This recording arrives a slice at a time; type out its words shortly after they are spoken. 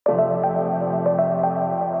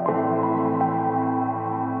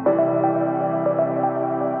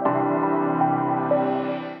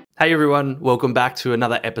Hey everyone, welcome back to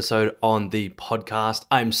another episode on the podcast.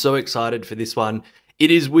 I'm so excited for this one.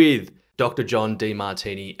 It is with Dr. John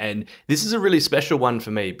Demartini, and this is a really special one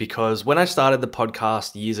for me because when I started the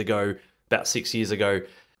podcast years ago, about 6 years ago,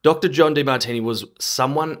 Dr. John Demartini was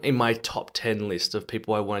someone in my top 10 list of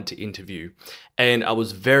people I wanted to interview. And I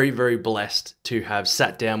was very, very blessed to have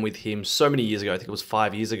sat down with him so many years ago, I think it was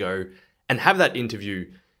 5 years ago, and have that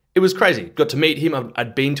interview. It was crazy. Got to meet him.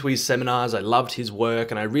 I'd been to his seminars. I loved his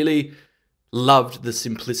work and I really loved the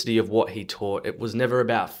simplicity of what he taught. It was never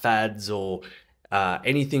about fads or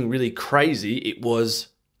anything really crazy. It was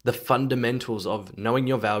the fundamentals of knowing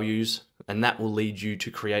your values, and that will lead you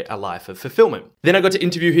to create a life of fulfillment. Then I got to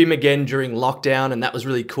interview him again during lockdown, and that was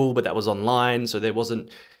really cool, but that was online. So there wasn't,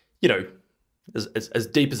 as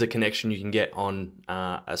deep as a connection you can get on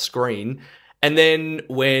a screen. And then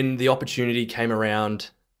when the opportunity came around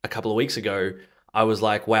a couple of weeks ago, I was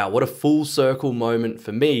like, wow, what a full circle moment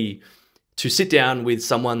for me to sit down with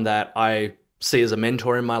someone that I see as a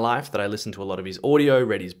mentor in my life, that I listened to a lot of his audio,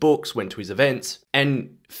 read his books, went to his events,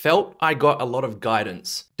 and felt I got a lot of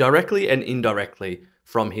guidance directly and indirectly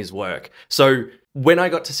from his work. So when I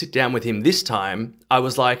got to sit down with him this time, I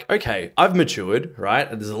was like, okay, I've matured, right?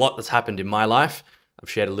 There's a lot that's happened in my life. I've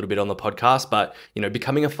shared a little bit on the podcast, but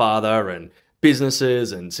becoming a father and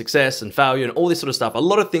businesses and success and failure and all this sort of stuff. A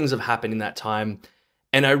lot of things have happened in that time.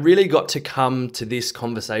 And I really got to come to this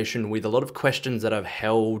conversation with a lot of questions that I've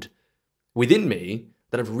held within me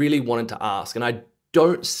that I've really wanted to ask. And I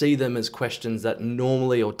don't see them as questions that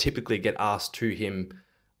normally or typically get asked to him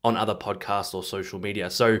on other podcasts or social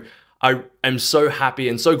media. So I am so happy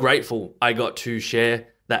and so grateful I got to share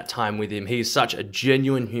that time with him. He's such a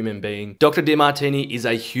genuine human being. Dr. Demartini is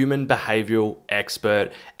a human behavioral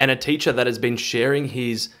expert and a teacher that has been sharing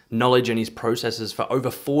his knowledge and his processes for over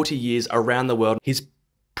 40 years around the world. His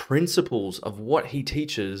principles of what he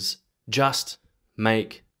teaches just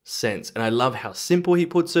make sense. And I love how simple he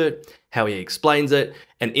puts it, how he explains it.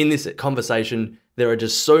 And in this conversation, there are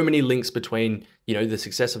just so many links between, the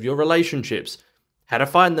success of your relationships, how to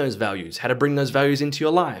find those values, how to bring those values into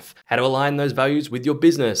your life, how to align those values with your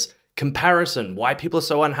business, comparison, why people are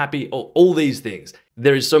so unhappy, all these things.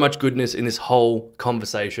 There is so much goodness in this whole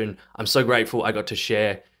conversation. I'm so grateful I got to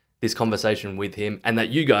share this conversation with him and that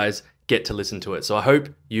you guys get to listen to it. So I hope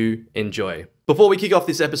you enjoy. Before we kick off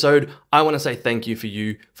this episode, I want to say thank you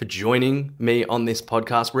for joining me on this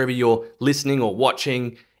podcast. Wherever you're listening or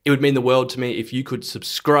watching, it would mean the world to me if you could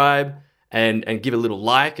subscribe and give a little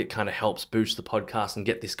like. It kind of helps boost the podcast and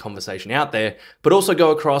get this conversation out there. But also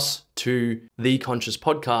go across to The Conscious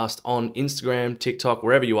Podcast on Instagram, TikTok,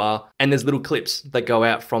 wherever you are. And there's little clips that go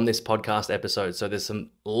out from this podcast episode. So there's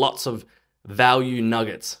lots of value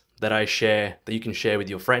nuggets that I share that you can share with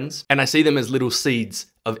your friends. And I see them as little seeds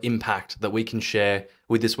of impact that we can share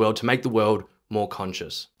with this world to make the world more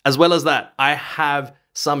conscious. As well as that, I have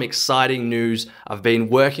some exciting news. I've been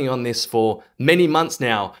working on this for many months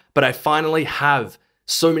now, but I finally have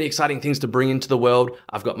so many exciting things to bring into the world.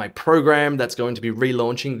 I've got my program that's going to be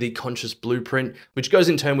relaunching, The Conscious Blueprint, which goes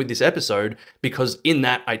in turn with this episode, because in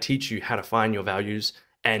that I teach you how to find your values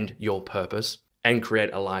and your purpose and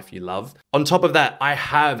create a life you love. On top of that, I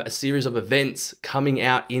have a series of events coming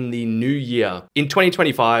out in the new year. In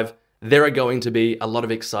 2025, there are going to be a lot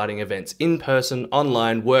of exciting events, in-person,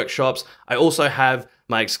 online, workshops. I also have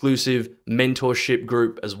my exclusive mentorship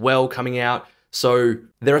group as well coming out. So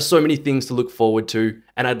there are so many things to look forward to,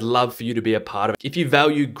 and I'd love for you to be a part of it. If you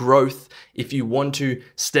value growth, if you want to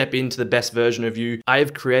step into the best version of you, I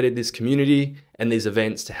have created this community and these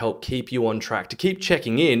events to help keep you on track, to keep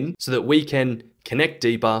checking in so that we can connect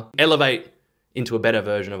deeper, elevate into a better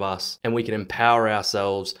version of us, and we can empower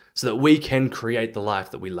ourselves so that we can create the life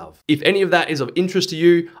that we love. If any of that is of interest to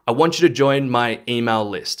you, I want you to join my email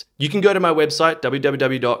list. You can go to my website,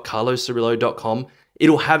 www.carloscirillo.com.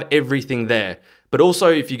 It'll have everything there. But also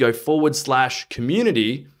if you go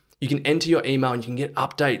 /community, you can enter your email and you can get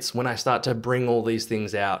updates when I start to bring all these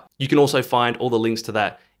things out. You can also find all the links to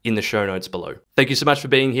that in the show notes below. Thank you so much for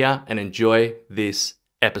being here and enjoy this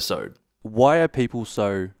episode. Why are people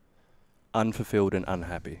so unfulfilled and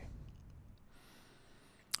unhappy?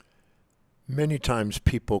 Many times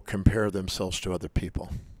people compare themselves to other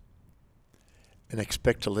people and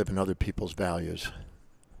expect to live in other people's values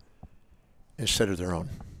instead of their own.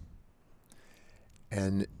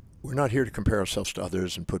 And we're not here to compare ourselves to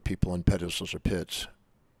others and put people on pedestals or pits.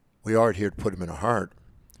 We are here to put them in a heart.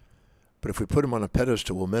 But if we put them on a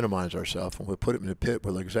pedestal, we'll minimize ourselves. When we put them in a pit,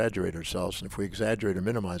 we'll exaggerate ourselves. And if we exaggerate or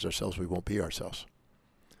minimize ourselves, we won't be ourselves.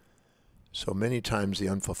 So many times the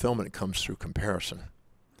unfulfillment comes through comparison.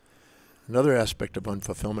 Another aspect of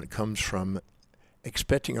unfulfillment comes from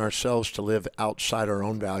expecting ourselves to live outside our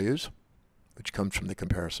own values, which comes from the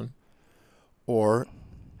comparison, or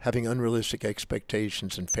having unrealistic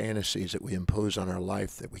expectations and fantasies that we impose on our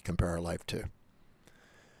life that we compare our life to.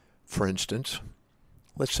 For instance,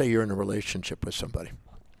 let's say you're in a relationship with somebody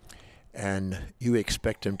and you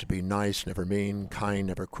expect them to be nice, never mean, kind,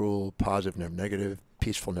 never cruel, positive, never negative,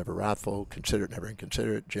 peaceful, never wrathful, considerate, never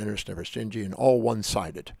inconsiderate, generous, never stingy, and all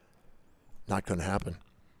one-sided. Not going to happen.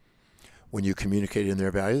 When you communicate in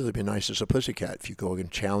their values, they'll be nice as a pussycat. If you go and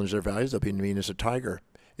challenge their values, they'll be mean as a tiger.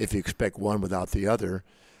 If you expect one without the other,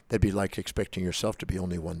 that'd be like expecting yourself to be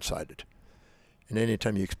only one-sided. And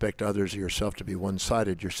anytime you expect others or yourself to be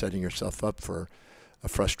one-sided, you're setting yourself up for a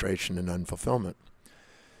frustration and unfulfillment.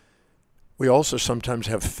 We also sometimes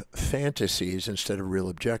have fantasies instead of real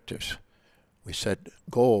objectives. We set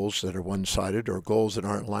goals that are one-sided or goals that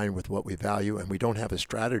aren't aligned with what we value, and we don't have a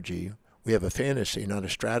strategy. We have a fantasy, not a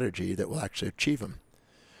strategy that will actually achieve them.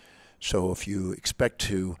 So if you expect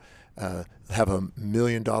to have $1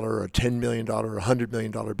 million or $10 million or $100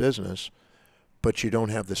 million business, but you don't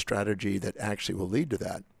have the strategy that actually will lead to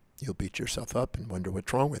that, you'll beat yourself up and wonder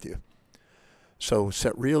what's wrong with you. So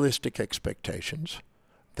set realistic expectations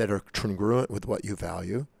that are congruent with what you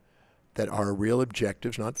value, that are real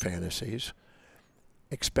objectives, not fantasies.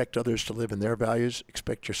 Expect others to live in their values.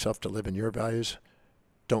 Expect yourself to live in your values.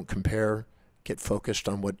 Don't compare. Get focused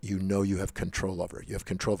on what you know you have control over. You have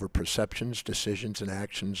control over perceptions, decisions, and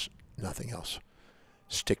actions, nothing else.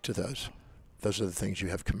 Stick to those. Those are the things you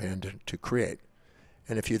have command to create.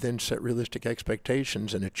 And if you then set realistic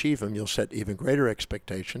expectations and achieve them, you'll set even greater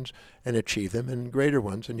expectations and achieve them and greater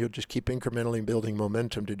ones, and you'll just keep incrementally building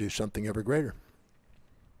momentum to do something ever greater.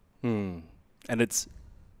 And it's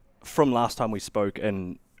from last time we spoke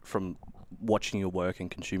and from watching your work and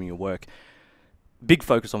consuming your work, big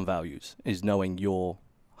focus on values is knowing your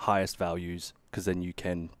highest values, because then you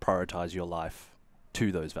can prioritize your life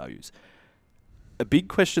to those values. A big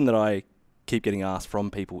question that I keep getting asked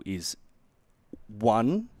from people is,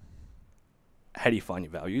 one, how do you find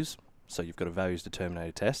your values? So you've got a values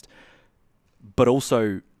determinator test, but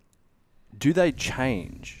also, do they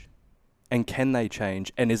change? And can they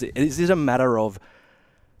change? And is it a matter of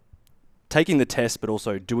taking the test, but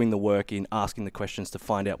also doing the work in asking the questions to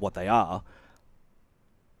find out what they are?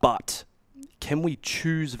 But can we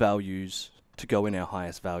choose values to go in our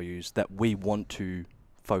highest values that we want to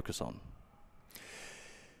focus on?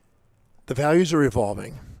 The values are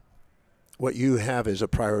evolving. What you have as a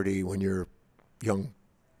priority when you're young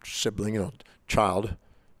sibling, child,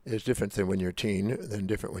 is different than when you're a teen, than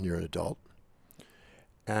different when you're an adult.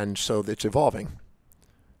 And so it's evolving.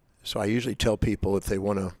 So I usually tell people, if they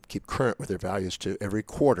want to keep current with their values, to every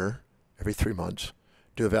quarter, every 3 months,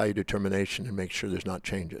 do a value determination and make sure there's not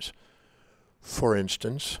changes. For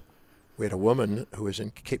instance, we had a woman who was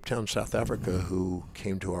in Cape Town, South Africa, who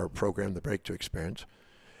came to our program, the Breakthrough Experience,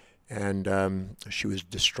 and she was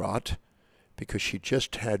distraught because she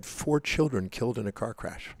just had 4 children killed in a car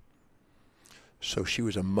crash. So she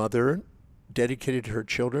was a mother dedicated to her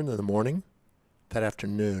children in the morning. That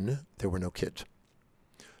afternoon, there were no kids.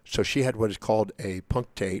 So she had what is called a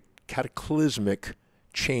punctate, cataclysmic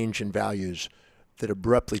change in values that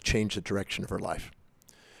abruptly changed the direction of her life.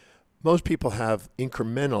 Most people have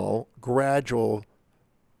incremental, gradual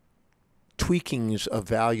tweakings of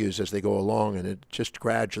values as they go along, and it's just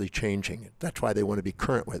gradually changing. That's why they want to be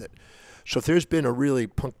current with it. So if there's been a really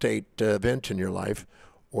punctate event in your life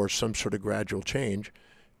or some sort of gradual change,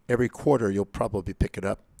 every quarter you'll probably pick it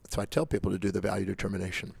up. So I tell people to do the value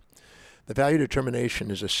determination. The value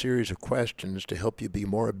determination is a series of questions to help you be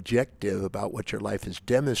more objective about what your life is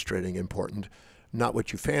demonstrating important, not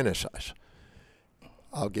what you fantasize.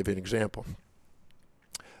 I'll give you an example.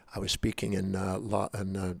 I was speaking in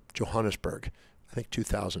Johannesburg, I think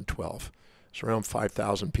 2012. It's around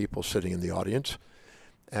 5,000 people sitting in the audience.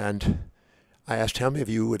 And I asked how many of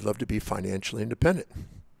you would love to be financially independent.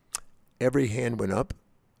 Every hand went up.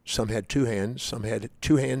 Some had 2 hands. Some had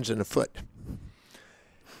 2 hands and a foot.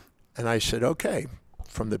 And I said, okay,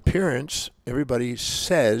 from the appearance, everybody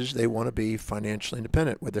says they want to be financially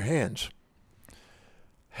independent with their hands.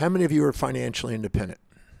 How many of you are financially independent?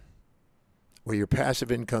 Where your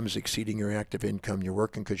passive income is exceeding your active income, you're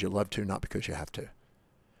working because you love to, not because you have to.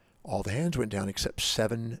 All the hands went down except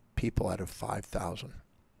 7 people out of 5,000.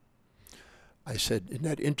 I said, isn't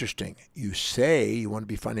that interesting? You say you want to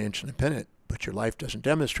be financially independent, but your life doesn't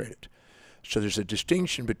demonstrate it. So there's a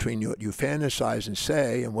distinction between what you fantasize and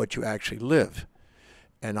say and what you actually live.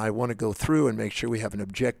 And I want to go through and make sure we have an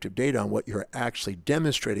objective data on what you're actually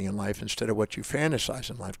demonstrating in life instead of what you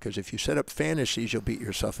fantasize in life. Because if you set up fantasies, you'll beat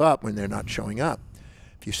yourself up when they're not showing up.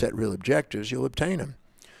 If you set real objectives, you'll obtain them.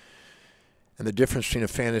 And the difference between a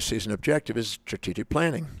fantasy and an objective is strategic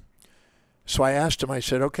planning. So I asked him, I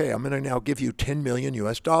said, okay, I'm going to now give you 10 million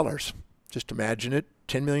US dollars. Just imagine it,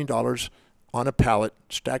 $10 million on a pallet,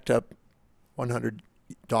 stacked up, $100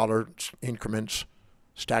 increments,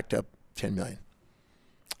 stacked up 10 million.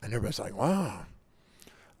 And everybody's like, wow.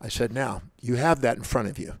 I said, now, you have that in front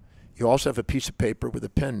of you. You also have a piece of paper with a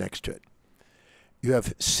pen next to it. You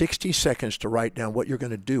have 60 seconds to write down what you're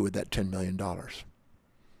going to do with that $10 million.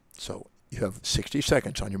 So you have 60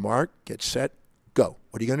 seconds. On your mark, get set, go.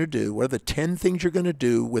 What are you going to do? What are the 10 things you're going to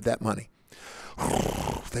do with that money?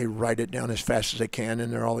 They write it down as fast as they can,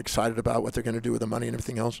 and they're all excited about what they're going to do with the money and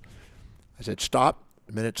everything else. I said, stop.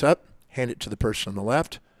 The minute's up. Hand it to the person on the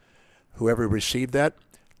left. Whoever received that,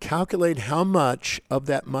 calculate how much of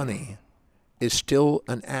that money is still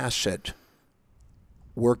an asset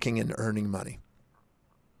working and earning money.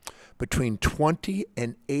 Between 20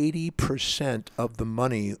 and 80% of the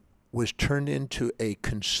money was turned into a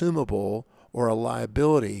consumable or a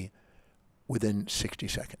liability within 60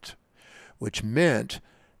 seconds, which meant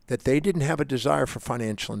that they didn't have a desire for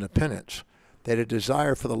financial independence. They had a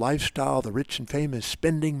desire for the lifestyle, the rich and famous,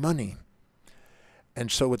 spending money. And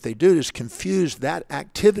so what they do is confuse that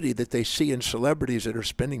activity that they see in celebrities that are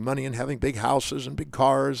spending money and having big houses and big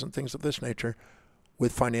cars and things of this nature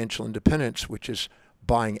with financial independence, which is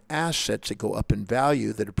buying assets that go up in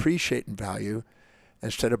value, that appreciate in value,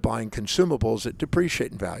 instead of buying consumables that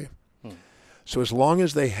depreciate in value. So as long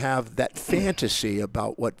as they have that fantasy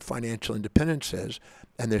about what financial independence is,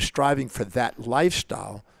 and they're striving for that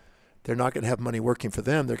lifestyle, they're not going to have money working for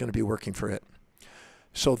them. They're going to be working for it.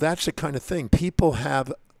 So that's the kind of thing. People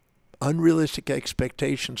have unrealistic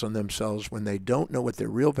expectations on themselves when they don't know what their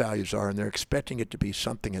real values are, and they're expecting it to be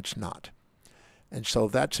something it's not. And so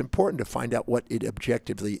that's important to find out what it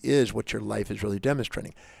objectively is, what your life is really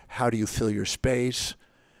demonstrating. How do you fill your space?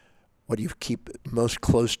 What do you keep most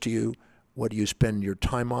close to you? What do you spend your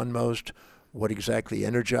time on most? What exactly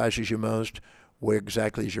energizes you most? Where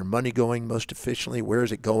exactly is your money going most efficiently? Where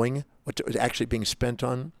is it going? What is actually being spent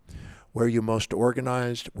on? Where are you most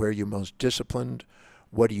organized? Where are you most disciplined?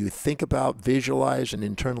 What do you think about, visualize, and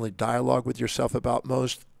internally dialogue with yourself about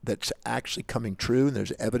most that's actually coming true, and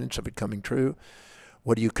there's evidence of it coming true?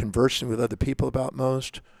 What are you conversing with other people about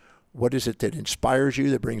most? What is it that inspires you,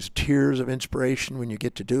 that brings tears of inspiration when you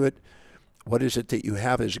get to do it? What is it that you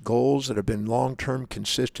have as goals that have been long-term,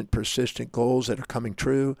 consistent, persistent goals that are coming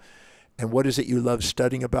true? And what is it you love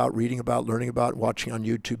studying about, reading about, learning about, watching on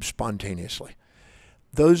YouTube spontaneously?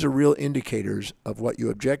 Those are real indicators of what you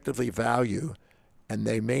objectively value, and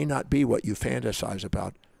they may not be what you fantasize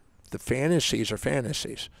about. The fantasies are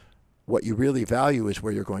fantasies. What you really value is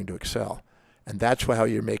where you're going to excel. And that's how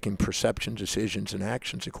you're making perception, decisions, and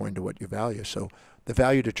actions according to what you value. So the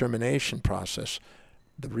value determination process,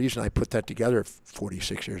 the reason I put that together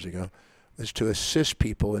 46 years ago, is to assist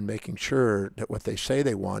people in making sure that what they say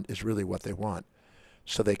they want is really what they want,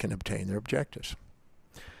 so they can obtain their objectives.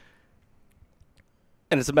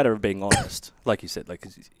 And it's a matter of being honest, like you said. Like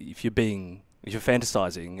if you're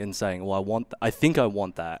fantasizing and saying, "Well, I think I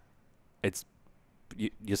want that,"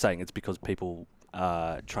 you're saying it's because people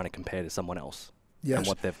are trying to compare to someone else and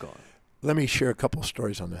what they've got. Let me share a couple of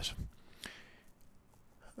stories on this.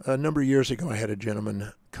 A number of years ago, I had a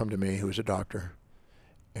gentleman come to me who was a doctor,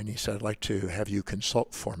 and he said, "I'd like to have you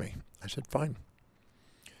consult for me." I said, "Fine."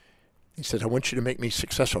 He said, "I want you to make me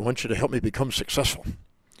successful. I want you to help me become successful."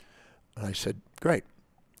 And I said, "Great.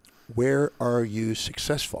 Where are you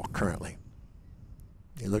successful currently?"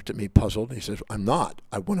 He looked at me puzzled. He says, "I'm not.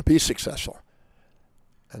 I want to be successful."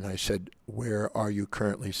 And I said, "Where are you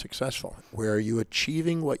currently successful? Where are you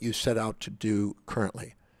achieving what you set out to do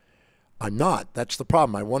currently?" "I'm not. That's the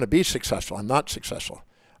problem. I want to be successful. I'm not successful.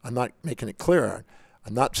 I'm not making it clear.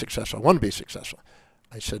 I'm not successful. I want to be successful."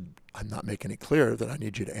 I said, "I'm not making it clear that I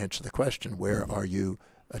need you to answer the question. Where are you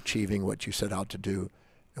achieving what you set out to do,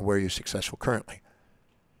 and where are you successful currently?"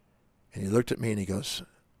 And he looked at me and he goes,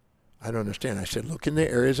 "I don't understand." I said, "Look in the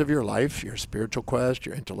areas of your life, your spiritual quest,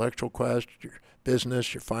 your intellectual quest, your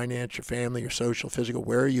business, your finance, your family, your social, physical.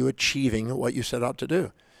 Where are you achieving what you set out to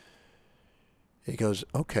do?" He goes,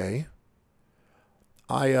 "Okay.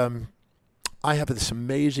 I have this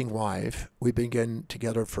amazing wife. We've been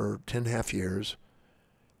together for 10.5 years.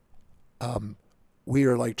 We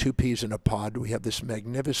are like two peas in a pod. We have this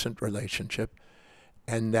magnificent relationship,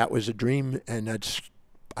 and that was a dream, and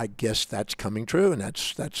I guess that's coming true, and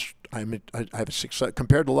I have a success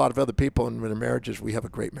compared to a lot of other people in their marriages. We have a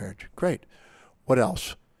great marriage. Great. What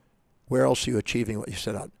else? Where else are you achieving what you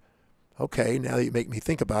set out?" "Okay, now that you make me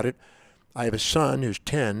think about it, I have a son who's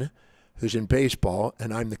 10, who's in baseball,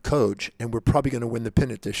 and I'm the coach, and we're probably going to win the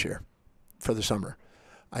pennant this year for the summer.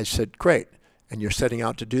 I said, great. And you're setting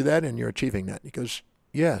out to do that, and you're achieving that. He goes,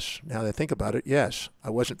 yes. Now that I think about it, yes. I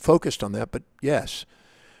wasn't focused on that, but yes.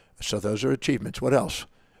 So those are achievements. What else?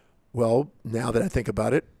 Well, now that I think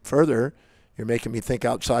about it further, you're making me think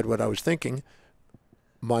outside what I was thinking.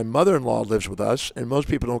 My mother-in-law lives with us, and most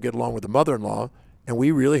people don't get along with the mother-in-law, and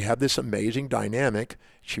we really have this amazing dynamic.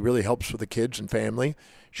 She really helps with the kids and family.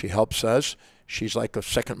 She helps us. She's like a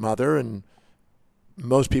second mother, and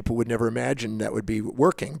most people would never imagine that would be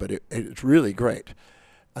working, but it's really great.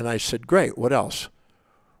 And I said, great, what else?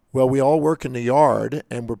 Well, we all work in the yard,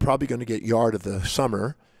 and we're probably going to get yard of the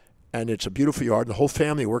summer, and it's a beautiful yard. The whole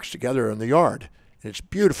family works together in the yard. And it's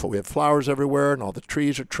beautiful. We have flowers everywhere, and all the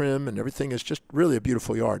trees are trimmed, and everything is just really a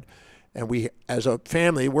beautiful yard. And we, as a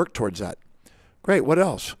family, work towards that. Great, what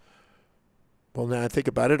else? Well, now I think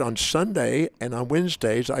about it, on Sunday and on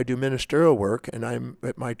Wednesdays, I do ministerial work, and I'm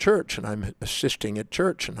at my church, and I'm assisting at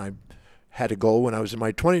church, and I had a goal when I was in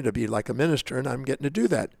my 20s to be like a minister, and I'm getting to do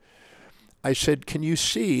that. I said, can you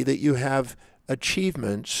see that you have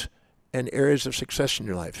achievements and areas of success in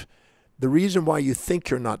your life? The reason why you think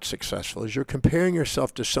you're not successful is you're comparing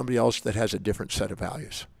yourself to somebody else that has a different set of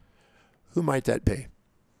values. Who might that be?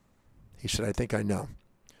 He said, I think I know.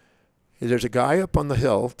 There's a guy up on the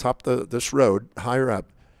hill, top this road, higher up,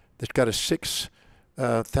 that's got a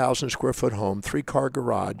 6,000 square foot home, 3-car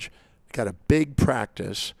garage, got a big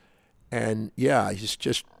practice, and yeah, he's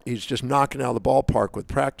just knocking out of the ballpark with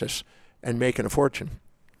practice and making a fortune.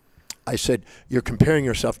 I said, you're comparing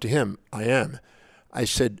yourself to him. I am. I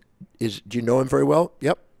said, do you know him very well?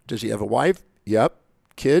 Yep. Does he have a wife? Yep.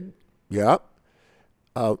 Kid? Yep.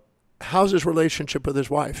 How's his relationship with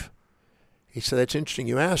his wife? He said, that's interesting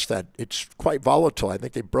you asked that. It's quite volatile. I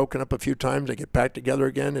think they've broken up a few times. They get back together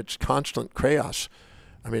again. It's constant chaos.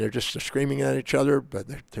 I mean, they're screaming at each other, but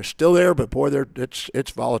they're still there, but boy,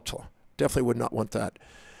 it's volatile. Definitely would not want that.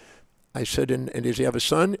 I said, and does he have a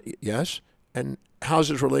son? Yes. And how's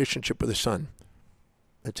his relationship with his son?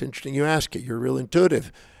 It's interesting you ask it. You're real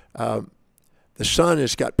intuitive. The son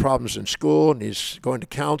has got problems in school, and he's going to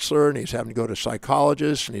counselor, and he's having to go to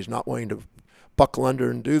psychologist, and he's not wanting to buckle under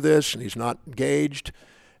and do this, and he's not engaged,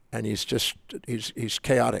 and he's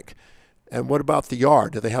chaotic. And what about the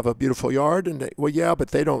yard? Do they have a beautiful yard? And well, yeah,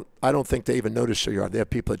 but I don't think they even notice their yard. They have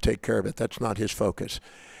people that take care of it. That's not his focus.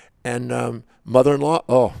 And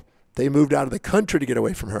mother-in-law, they moved out of the country to get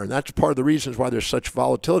away from her, and that's part of the reasons why there's such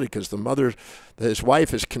volatility, because his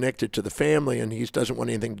wife is connected to the family, and he doesn't want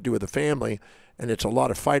anything to do with the family, and it's a lot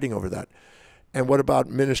of fighting over that. And what about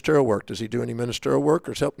ministerial work? Does he do any ministerial work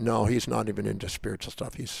or help? No, he's not even into spiritual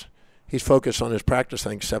stuff. He's focused on his practice,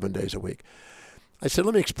 I think, 7 days a week. I said,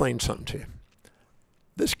 let me explain something to you.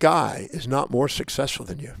 This guy is not more successful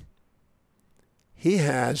than you. He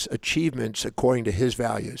has achievements according to his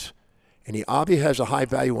values, and he obviously has a high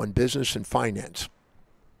value on business and finance.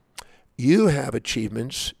 You have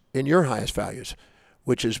achievements in your highest values,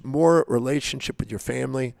 which is more relationship with your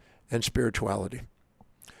family and spirituality.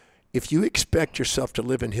 If you expect yourself to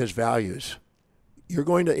live in his values, you're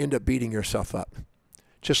going to end up beating yourself up.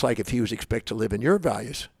 Just like if he was expected to live in your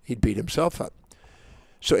values, he'd beat himself up.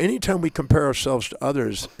 So anytime we compare ourselves to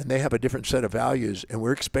others and they have a different set of values and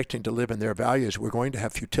we're expecting to live in their values, we're going to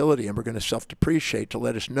have futility, and we're going to self-depreciate to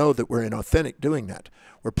let us know that we're inauthentic doing that.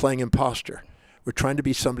 We're playing imposter. We're trying to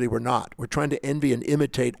be somebody we're not. We're trying to envy and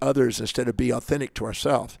imitate others instead of be authentic to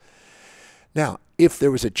ourselves. Now, if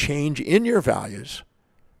there was a change in your values,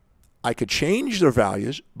 I could change their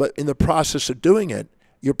values, but in the process of doing it,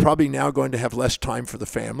 you're probably now going to have less time for the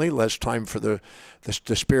family, less time for the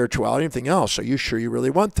spirituality, anything else. Are you sure you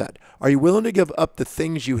really want that? Are you willing to give up the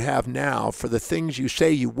things you have now for the things you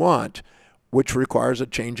say you want, which requires a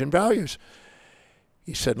change in values?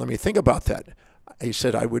 He said, let me think about that. He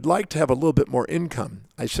said, I would like to have a little bit more income.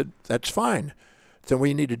 I said, that's fine. Then what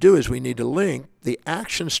you need to do is we need to link the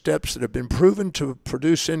action steps that have been proven to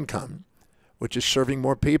produce income, which is serving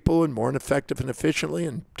more people and more effective and efficiently,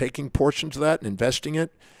 and taking portions of that and investing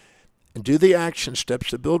it, and do the action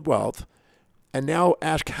steps to build wealth. And now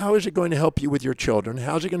ask, how is it going to help you with your children?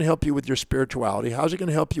 How is it going to help you with your spirituality? How is it going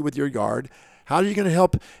to help you with your yard? How are you going to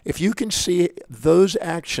help? If you can see those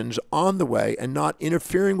actions on the way and not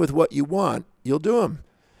interfering with what you want, you'll do them.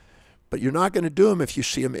 But you're not going to do them if you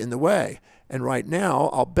see them in the way. And right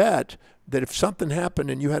now, I'll bet that if something happened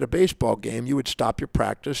and you had a baseball game, you would stop your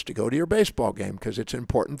practice to go to your baseball game because it's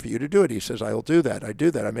important for you to do it. He says, I'll do that. I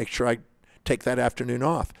do that. I make sure I take that afternoon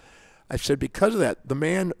off. I said, because of that, the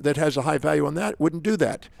man that has a high value on that wouldn't do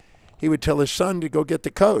that. He would tell his son to go get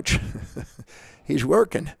the coach. He's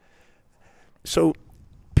working. So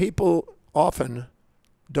people often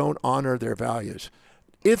don't honor their values.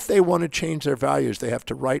 If they want to change their values, they have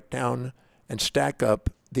to write down and stack up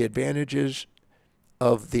the advantages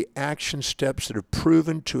of the action steps that are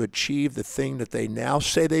proven to achieve the thing that they now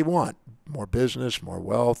say they want. More business, more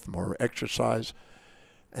wealth, more exercise,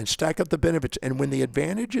 and stack up the benefits. And when the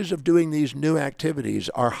advantages of doing these new activities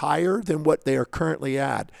are higher than what they are currently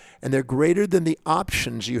at, and they're greater than the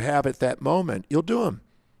options you have at that moment, you'll do them.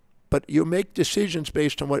 But you make decisions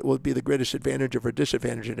based on what will be the greatest advantage or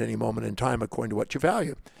disadvantage at any moment in time according to what you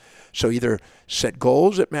value. So either set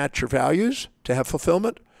goals that match your values to have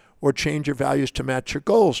fulfillment, or change your values to match your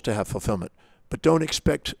goals to have fulfillment. But don't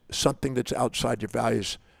expect something that's outside your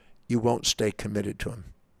values. You won't stay committed to them.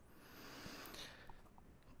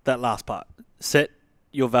 That last part, set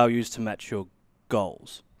your values to match your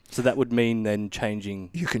goals. So that would mean then changing...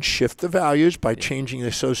 You can shift the values by changing the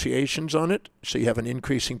associations on it, so you have an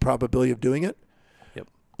increasing probability of doing it. Yep.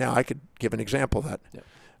 Now, I could give an example of that.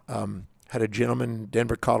 Yep. Had a gentleman in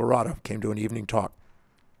Denver, Colorado, came to an evening talk.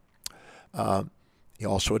 He's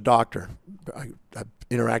also a doctor. I've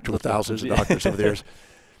interacted with thousands of doctors over the years.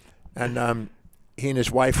 And he and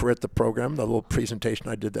his wife were at the program, the little presentation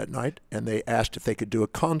I did that night, and they asked if they could do a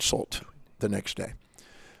consult the next day.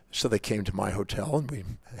 So they came to my hotel, and we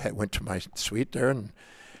went to my suite there,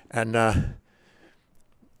 and the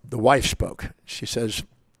wife spoke. She says,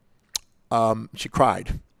 she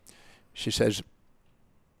cried. She says,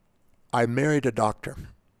 I married a doctor.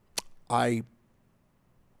 I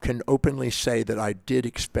can openly say that I did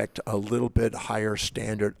expect a little bit higher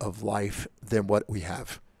standard of life than what we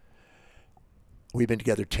have. We've been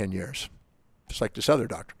together 10 years, just like this other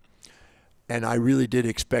doctor. And I really did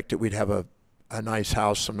expect that we'd have a nice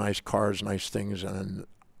house, some nice cars, nice things. And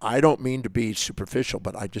I don't mean to be superficial,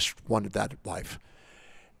 but I just wanted that life.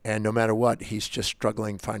 And no matter what, he's just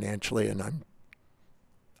struggling financially. And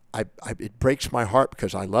it breaks my heart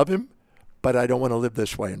because I love him, but I don't want to live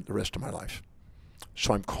this way the rest of my life.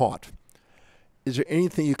 So I'm caught. Is there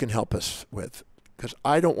anything you can help us with? Because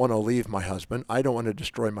I don't want to leave my husband. I don't want to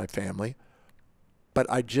destroy my family. But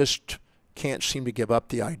I just can't seem to give up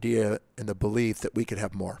the idea and the belief that we could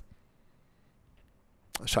have more.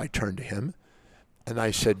 So I turned to him and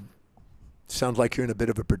I said, sounds like you're in a bit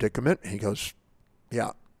of a predicament. He goes,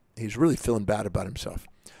 yeah. He's really feeling bad about himself.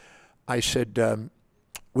 I said,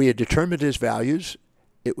 we had determined his values.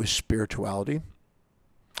 It was spirituality,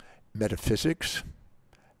 metaphysics,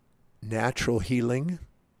 natural healing,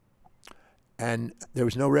 and there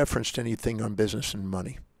was no reference to anything on business and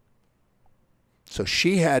money. So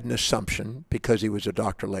she had an assumption, because he was a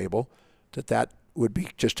doctor label, that would be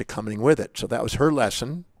just a coming with it. So that was her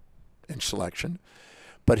lesson in selection.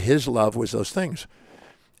 But his love was those things.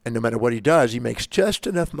 And no matter what he does, he makes just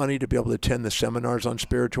enough money to be able to attend the seminars on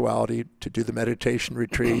spirituality, to do the meditation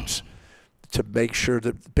retreats, to make sure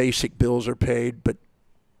that basic bills are paid. But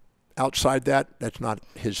outside that, that's not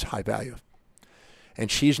his high value.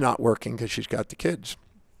 And she's not working because she's got the kids.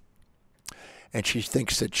 And she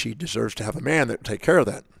thinks that she deserves to have a man that will take care of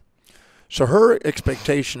that. So her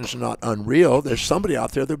expectations are not unreal. There's somebody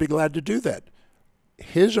out there that'll be glad to do that.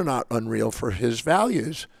 His are not unreal for his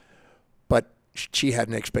values, but she had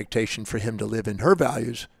an expectation for him to live in her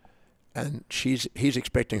values, and he's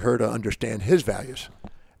expecting her to understand his values.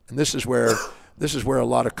 And this is where a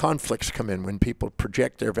lot of conflicts come in, when people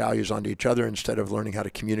project their values onto each other instead of learning how to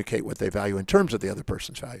communicate what they value in terms of the other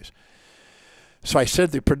person's values. So I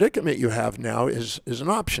said, the predicament you have now is an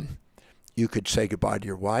option. You could say goodbye to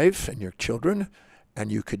your wife and your children,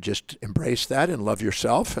 and you could just embrace that and love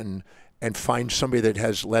yourself and find somebody that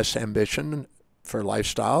has less ambition for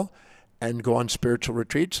lifestyle and go on spiritual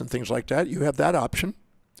retreats and things like that. You have that option.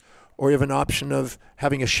 Or you have an option of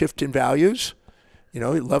having a shift in values. You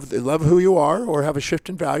know, love who you are, or have a shift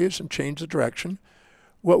in values and change the direction.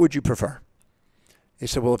 What would you prefer? He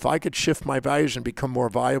said, well, if I could shift my values and become more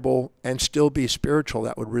viable and still be spiritual,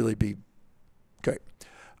 that would really be great.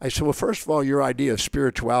 I said, well, first of all, your idea of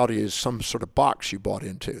spirituality is some sort of box you bought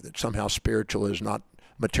into, that somehow spiritual is not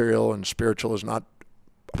material and spiritual is not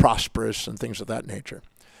prosperous and things of that nature.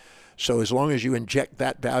 So as long as you inject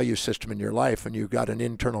that value system in your life and you've got an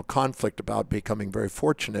internal conflict about becoming very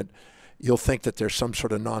fortunate, you'll think that there's some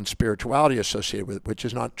sort of non-spirituality associated with it, which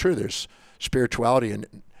is not true. There's spirituality,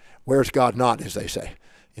 and where's God not, as they say.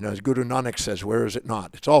 You know, as Guru Nanak says, where is it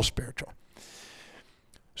not? It's all spiritual.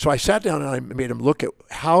 So I sat down and I made him look at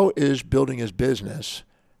how is building his business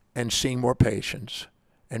and seeing more patients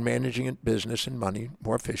and managing business and money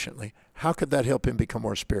more efficiently, how could that help him become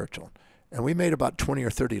more spiritual? And we made about 20 or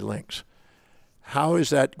 30 links. How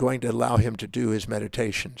is that going to allow him to do his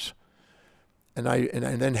meditations And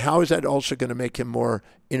then how is that also going to make him more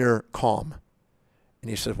inner calm? And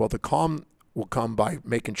he said, well, the calm will come by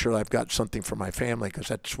making sure I've got something for my family, because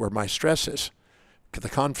that's where my stress is, the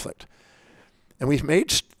conflict. And we've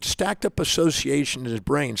made stacked up association in his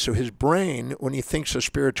brain. So his brain, when he thinks of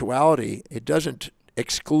spirituality, it doesn't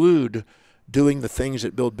exclude doing the things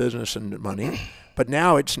that build business and money, but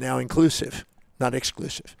now it's now inclusive, not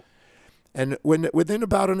exclusive. And within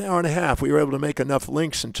about an hour and a half, we were able to make enough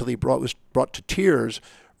links until he was brought to tears,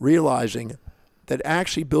 realizing that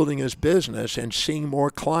actually building his business and seeing more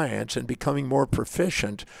clients and becoming more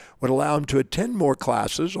proficient would allow him to attend more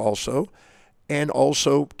classes also, and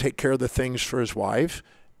also take care of the things for his wife.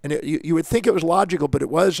 And you would think it was logical, but it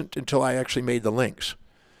wasn't until I actually made the links.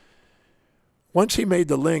 Once he made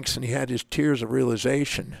the links and he had his tears of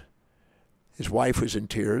realization, his wife was in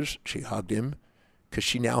tears. She hugged him because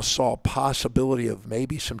she now saw a possibility of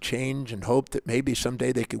maybe some change and hope that maybe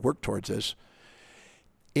someday they could work towards this.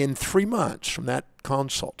 In 3 months from that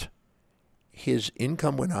consult, his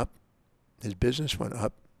income went up, his business went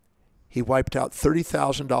up. He wiped out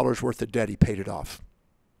 $30,000 worth of debt. He paid it off.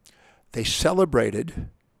 They celebrated,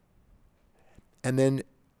 and then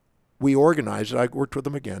we organized, I worked with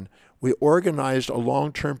them again, we organized a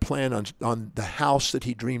long-term plan on the house that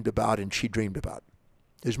he dreamed about and she dreamed about.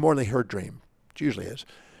 It was more than her dream. It usually is.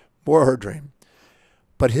 More her dream.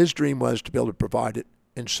 But his dream was to be able to provide it.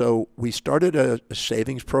 And so we started a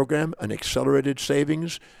savings program, an accelerated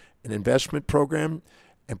savings, an investment program,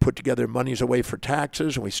 and put together monies away for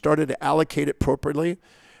taxes. And we started to allocate it appropriately.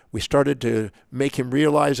 We started to make him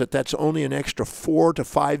realize that that's only an extra 4 to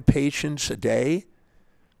 5 patients a day.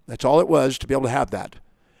 That's all it was to be able to have that.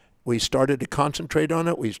 We started to concentrate on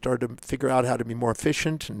it. We started to figure out how to be more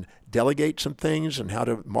efficient and delegate some things and how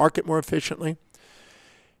to market more efficiently.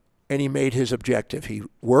 And he made his objective. He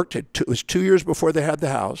worked, it was 2 years before they had the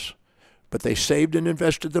house, but they saved and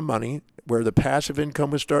invested the money where the passive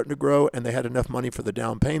income was starting to grow, and they had enough money for the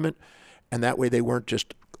down payment, and that way they weren't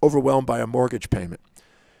just overwhelmed by a mortgage payment.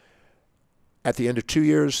 At the end of 2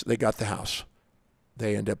 years, they got the house.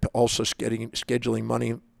 They end up also scheduling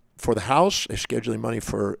money for the house, they're scheduling money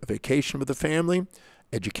for a vacation with the family,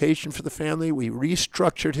 education for the family. We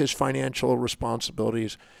restructured his financial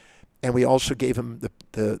responsibilities, and we also gave him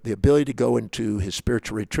the ability to go into his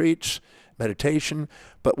spiritual retreats, meditation.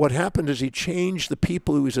 But what happened is he changed the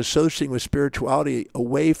people who was associating with spirituality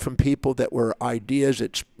away from people that were ideas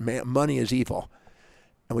that money is evil.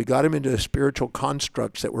 And we got him into spiritual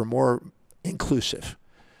constructs that were more inclusive.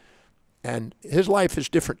 And his life is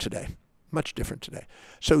different today, much different today.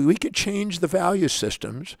 So we could change the value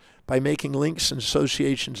systems by making links and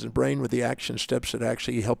associations in the brain with the action steps that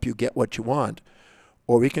actually help you get what you want.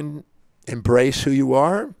 Or we can embrace who you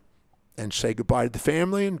are and say goodbye to the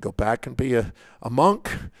family and go back and be a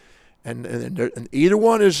monk. And either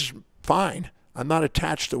one is fine. I'm not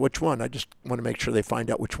attached to which one. I just want to make sure they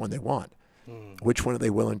find out which one they want. Which one are they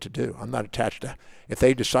willing to do? I'm not attached to, if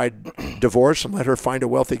they decide divorce and let her find a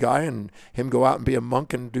wealthy guy and him go out and be a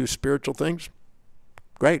monk and do spiritual things,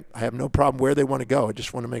 great. I have no problem where they want to go. I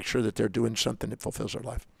just want to make sure that they're doing something that fulfills their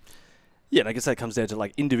life. Yeah, and I guess that comes down to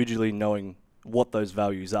like individually knowing what those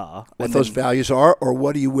values are. What those values are, or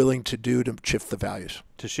what are you willing to do to shift the values?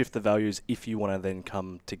 To shift the values if you want to then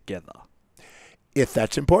come together. If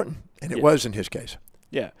that's important. And it was in his case.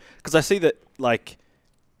 Yeah, because I see that, like,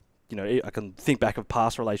 you know, I can think back of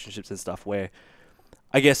past relationships and stuff where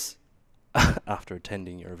I guess after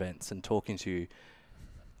attending your events and talking to you,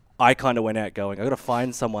 I kind of went out going, I got to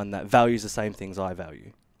find someone that values the same things I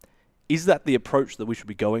value. Is that the approach that we should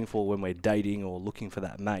be going for when we're dating or looking for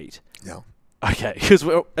that mate? No. Okay, because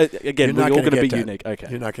again, we're all going to be unique. Okay,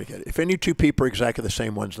 you're not going to get it. If any two people are exactly the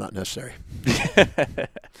same, one's not necessary.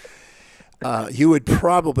 You would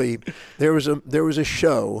probably there was a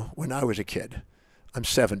show when I was a kid. I'm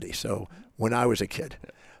 70, so when I was a kid,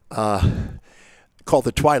 called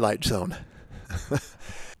The Twilight Zone,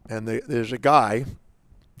 and there's a guy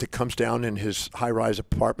that comes down in his high-rise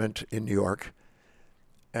apartment in New York,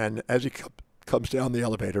 and as he comes down the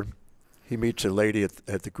elevator, he meets a lady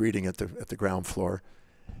at the greeting at the ground floor,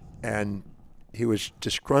 and he was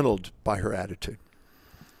disgruntled by her attitude.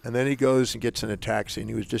 And then he goes and gets in a taxi, and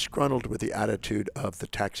he was disgruntled with the attitude of the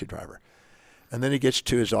taxi driver. And then he gets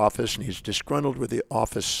to his office, and he's disgruntled with the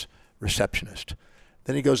office receptionist.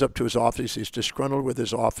 Then he goes up to his office, he's disgruntled with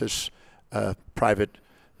his office private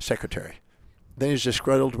secretary. Then he's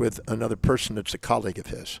disgruntled with another person that's a colleague of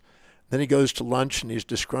his. Then he goes to lunch, and he's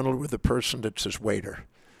disgruntled with the person that's his waiter.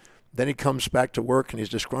 Then he comes back to work, and he's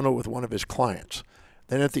disgruntled with one of his clients.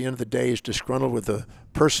 Then at the end of the day, he's disgruntled with the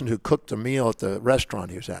person who cooked the meal at the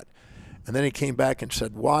restaurant he was at. And then he came back and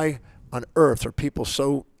said, why on earth are people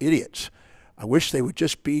so idiots? I wish they would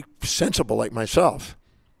just be sensible like myself.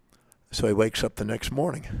 So he wakes up the next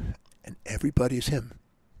morning, and everybody's him.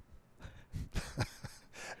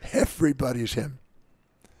 Everybody's him.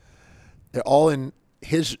 They're all in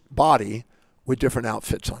his body with different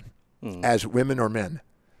outfits on, as women or men.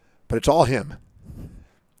 But it's all him.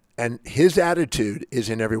 And his attitude is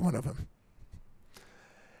in every one of them.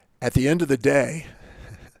 At the end of the day,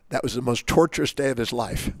 that was the most torturous day of his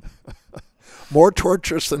life. More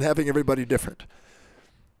torturous than having everybody different.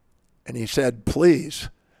 And he said, please,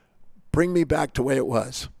 bring me back to the way it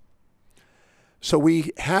was. So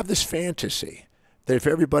we have this fantasy that if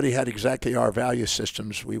everybody had exactly our value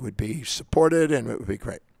systems, we would be supported and it would be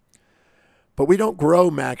great. But we don't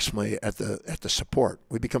grow maximally at the support.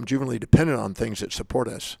 We become juvenilely dependent on things that support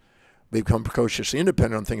us. We become precociously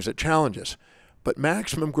independent on things that challenge us. But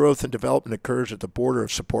maximum growth and development occurs at the border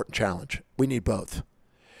of support and challenge. We need both.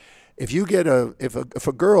 If you get if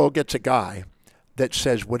a girl gets a guy that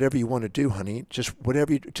says, whatever you want to do, honey, just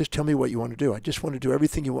tell me what you want to do. I just want to do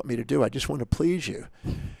everything you want me to do. I just want to please you.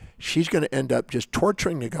 She's going to end up just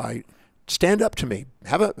torturing the guy. Stand up to me.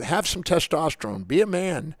 Have some testosterone. Be a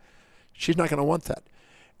man. She's not going to want that.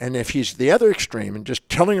 And if he's the other extreme and just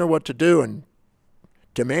telling her what to do and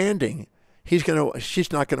demanding, she's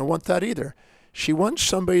not going to want that either. She wants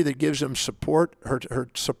somebody that gives them support, her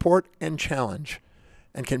support and challenge,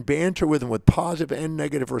 and can banter with them with positive and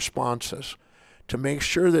negative responses to make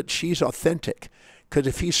sure that she's authentic. Because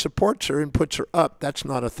if he supports her and puts her up, that's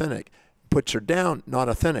not authentic. Puts her down, not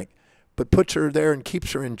authentic. But puts her there and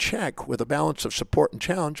keeps her in check with a balance of support and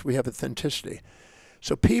challenge, we have authenticity.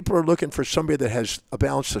 So people are looking for somebody that has a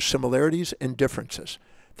balance of similarities and differences.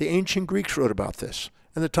 The ancient Greeks wrote about this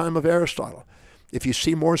in the time of Aristotle. If you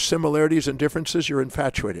see more similarities and differences, you're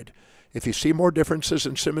infatuated. If you see more differences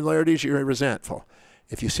and similarities, you're resentful.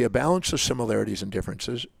 If you see a balance of similarities and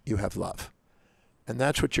differences, you have love. And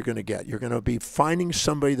that's what you're going to get. You're going to be finding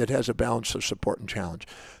somebody that has a balance of support and challenge.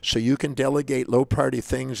 So you can delegate low priority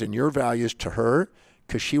things in your values to her,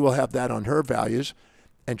 because she will have that on her values,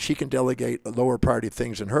 and she can delegate lower priority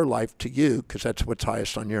things in her life to you, because that's what's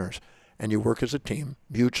highest on yours. And you work as a team,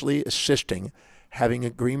 mutually assisting, having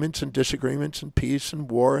agreements and disagreements and peace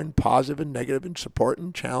and war and positive and negative and support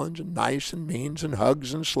and challenge and nice and means and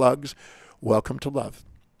hugs and slugs. Welcome to love.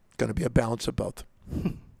 Going to be a balance of both.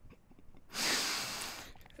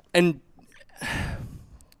 And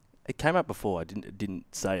it came up before, I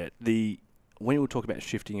didn't say it. When you were talking about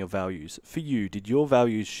shifting your values, for you, did your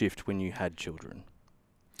values shift when you had children?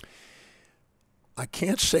 I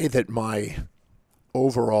can't say that my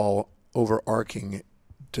overall overarching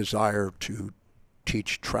desire to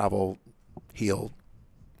teach, travel, heal,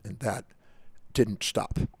 and that didn't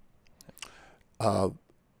stop.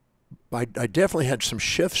 I definitely had some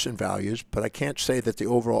shifts in values, but I can't say that the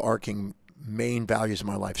overall arcing main values of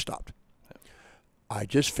my life stopped. I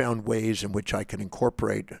just found ways in which I could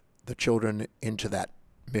incorporate the children into that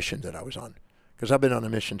mission that I was on. Because I've been on a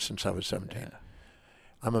mission since I was 17. Yeah.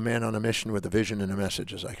 I'm a man on a mission with a vision and a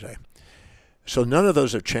message, as I say. So none of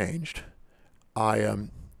those have changed. I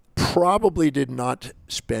probably did not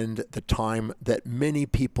spend the time that many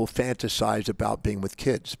people fantasize about being with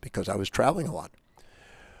kids, because I was traveling a lot.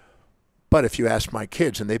 But if you ask my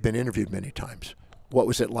kids, and they've been interviewed many times, what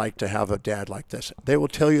was it like to have a dad like this? They will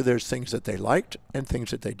tell you there's things that they liked and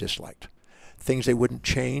things that they disliked. Things they wouldn't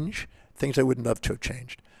change, things they wouldn't love to have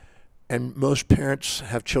changed. And most parents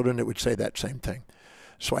have children that would say that same thing.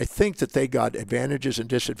 So I think that they got advantages and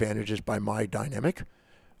disadvantages by my dynamic.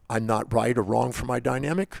 I'm not right or wrong for my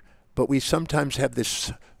dynamic, but we sometimes have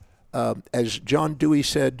this, as John Dewey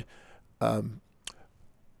said,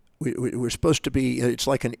 we're supposed to be, it's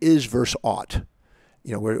like an is versus ought.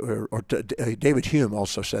 You know, or David Hume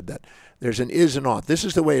also said that. There's an is and ought. This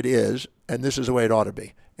is the way it is, and this is the way it ought to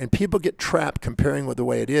be. And people get trapped comparing with the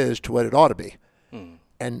way it is to what it ought to be.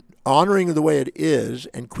 And honoring the way it is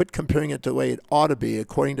and quit comparing it to the way it ought to be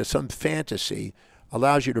according to some fantasy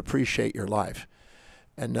allows you to appreciate your life.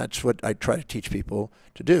 And that's what I try to teach people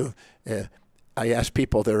to do. I ask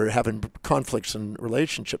people that are having conflicts in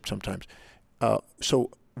relationships sometimes,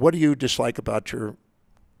 so what do you dislike about your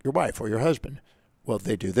wife or your husband? Well,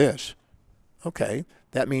 they do this. Okay,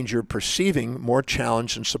 that means you're perceiving more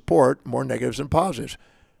challenge and support, more negatives and positives.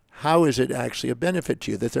 How is it actually a benefit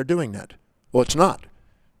to you that they're doing that? Well, it's not.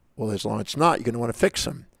 Well, as long as it's not, you're going to want to fix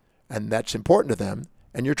them. And that's important to them,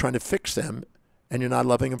 and you're trying to fix them, and you're not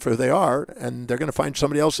loving them for who they are, and they're going to find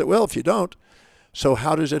somebody else that will if you don't. So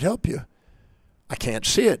how does it help you? I can't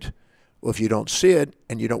see it. Well, if you don't see it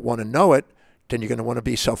and you don't want to know it, then you're going to want to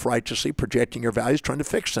be self-righteously projecting your values, trying to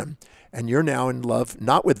fix them. And you're now in love,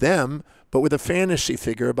 not with them, but with a fantasy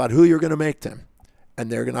figure about who you're going to make them.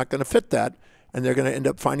 And they're not going to fit that. And they're going to end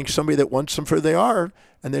up finding somebody that wants them for who they are.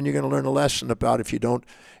 And then you're going to learn a lesson about if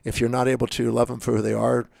you're not able to love them for who they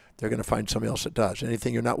are, they're going to find somebody else that does.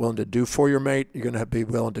 Anything you're not willing to do for your mate, you're going to be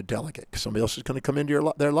willing to delegate because somebody else is going to come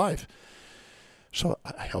into their life. So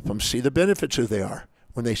I help them see the benefits of who they are.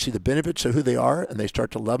 When they see the benefits of who they are and they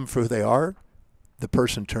start to love them for who they are, the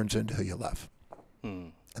person turns into who you love.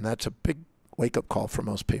 And that's a big wake-up call for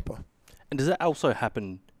most people. And does that also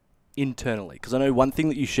happen internally? Because I know one thing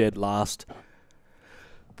that you shared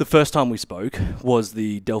the first time we spoke was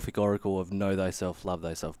the Delphic Oracle of know thyself, love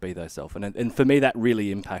thyself, be thyself. And for me, that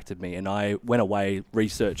really impacted me. And I went away,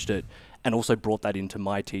 researched it, and also brought that into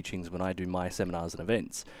my teachings when I do my seminars and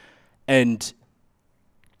events. And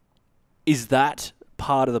is that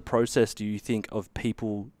part of the process, do you think, of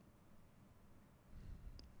people...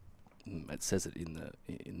 It says it in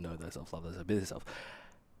know thyself, love thyself, be thyself.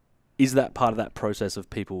 Is that part of that process of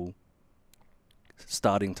people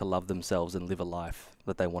starting to love themselves and live a life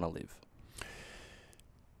that they want to live?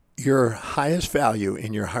 Your highest value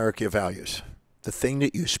in your hierarchy of values, the thing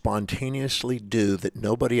that you spontaneously do that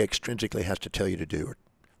nobody extrinsically has to tell you to do or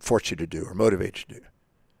force you to do or motivate you to do.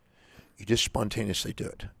 You just spontaneously do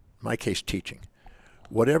it. In my case, teaching.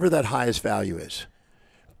 Whatever that highest value is,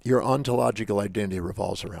 your ontological identity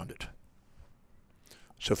revolves around it.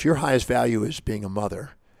 So if your highest value is being a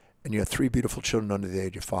mother and you have 3 beautiful children under the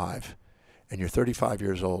age of 5 and you're 35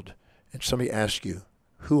 years old and somebody asks you,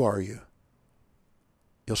 who are you?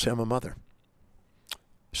 You'll say, I'm a mother.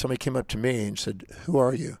 If somebody came up to me and said, who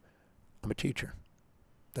are you? I'm a teacher.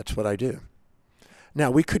 That's what I do.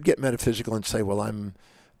 Now, we could get metaphysical and say, well, I'm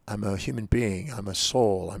a human being. I'm a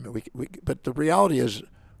soul. But the reality is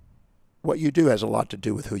what you do has a lot to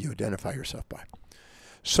do with who you identify yourself by.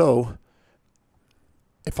 So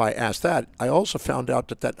if I ask that, I also found out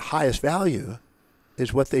that highest value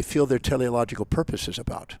is what they feel their teleological purpose is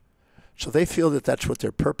about. So they feel that that's what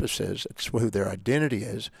their purpose is, it's who their identity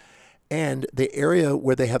is, and the area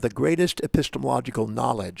where they have the greatest epistemological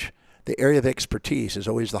knowledge, the area of expertise, is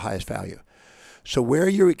always the highest value. So where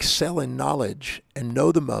you excel in knowledge and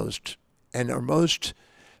know the most and are most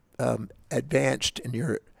advanced in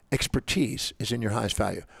your expertise is in your highest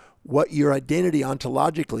value. What your identity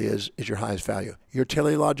ontologically is your highest value. Your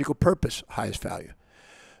teleological purpose, highest value.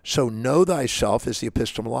 So know thyself is the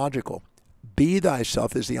epistemological. Be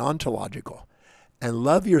thyself is the ontological. And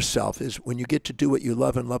love yourself is when you get to do what you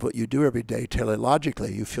love and love what you do every day,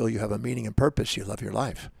 teleologically, you feel you have a meaning and purpose. You love your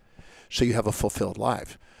life. So you have a fulfilled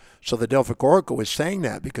life. So the Delphic Oracle was saying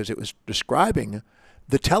that because it was describing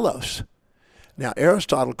the telos. Now,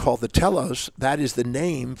 Aristotle called the telos, that is the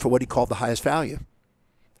name for what he called the highest value.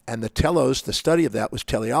 And the telos, the study of that was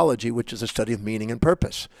teleology, which is a study of meaning and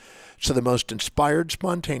purpose. So the most inspired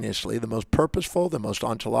spontaneously, the most purposeful, the most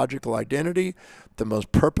ontological identity, the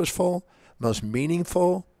most purposeful, most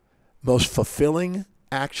meaningful, most fulfilling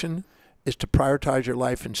action is to prioritize your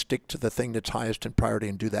life and stick to the thing that's highest in priority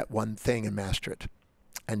and do that one thing and master it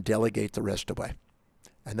and delegate the rest away.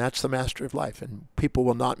 And that's the mastery of life. And people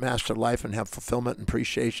will not master life and have fulfillment and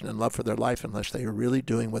appreciation and love for their life unless they are really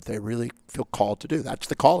doing what they really feel called to do. That's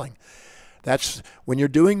the calling. That's when you're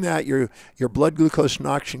doing that, your blood glucose and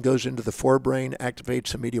oxygen goes into the forebrain,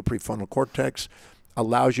 activates the medial prefrontal cortex,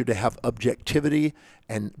 allows you to have objectivity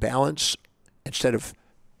and balance instead of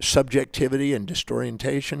subjectivity and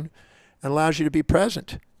disorientation, and allows you to be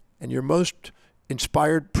present. And you're most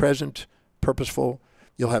inspired, present, purposeful.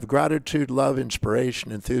 You'll have gratitude, love,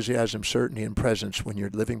 inspiration, enthusiasm, certainty, and presence when you're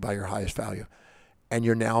living by your highest value. And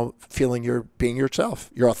you're now feeling you're being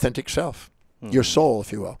yourself, your authentic self, your soul,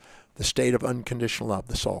 if you will, the state of unconditional love,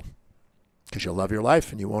 the soul. Because you'll love your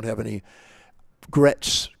life and you won't have any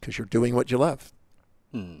regrets because you're doing what you love.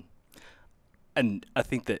 And I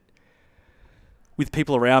think that with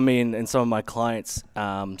people around me and some of my clients,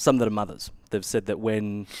 some that are mothers, they've said that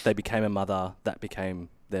when they became a mother, that became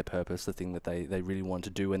their purpose, the thing that they really wanted to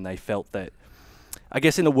do. And they felt that, I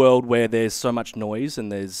guess in a world where there's so much noise and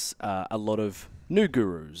there's a lot of new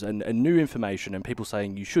gurus and new information and people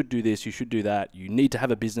saying you should do this, you should do that, you need to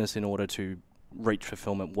have a business in order to reach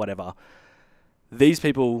fulfillment, whatever. These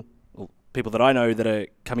people, or people that I know that are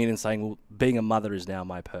coming in and saying, well, being a mother is now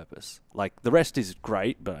my purpose. Like the rest is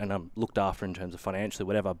great, and I'm looked after in terms of financially,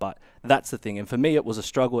 whatever, but that's the thing. And for me, it was a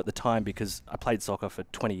struggle at the time because I played soccer for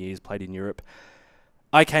 20 years, played in Europe.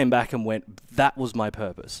 I came back and went, that was my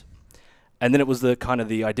purpose. And then it was the kind of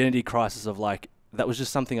the identity crisis of like, that was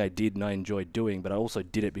just something I did and I enjoyed doing, but I also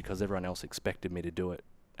did it because everyone else expected me to do it.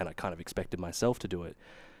 And I kind of expected myself to do it.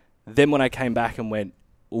 Then when I came back and went,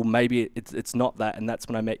 well, maybe it's not that, and that's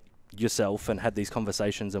when I met yourself and had these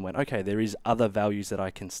conversations and went, okay, there is other values that I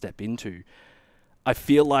can step into. I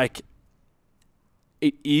feel like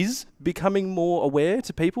it is becoming more aware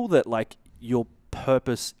to people that like your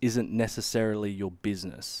purpose isn't necessarily your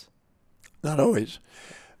business. Not always.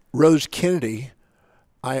 Rose Kennedy,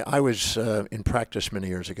 I was in practice many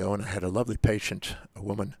years ago, and I had a lovely patient, a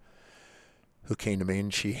woman, who came to me,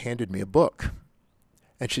 and she handed me a book.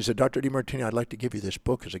 And she said, Dr. Demartini, I'd like to give you this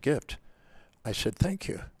book as a gift. I said, thank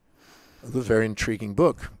you. It was a very intriguing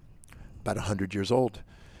book, about 100 years old.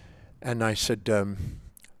 And I said,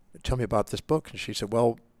 tell me about this book. And she said,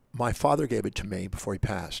 well, my father gave it to me before he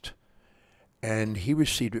passed, and he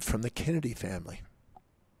received it from the Kennedy family.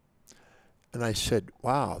 And I said,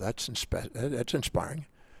 wow, that's inspiring.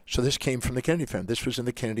 So this came from the Kennedy family. This was in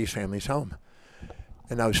the Kennedy family's home.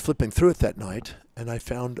 And I was flipping through it that night, and I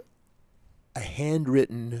found a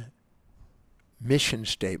handwritten mission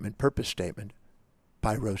statement, purpose statement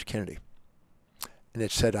by Rose Kennedy. And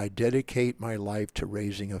it said, I dedicate my life to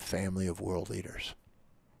raising a family of world leaders.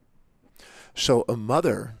 So a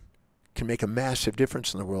mother can make a massive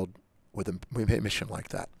difference in the world with a mission like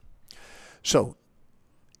that. So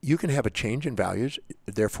you can have a change in values,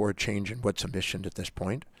 therefore a change in what's a mission at this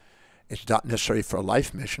point. It's not necessarily for a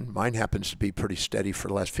life mission. Mine happens to be pretty steady for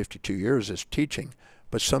the last 52 years as teaching.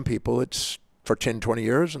 But some people, it's for 10, 20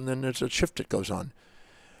 years, and then there's a shift that goes on.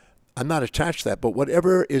 I'm not attached to that, but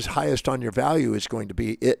whatever is highest on your value is going to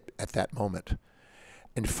be it at that moment.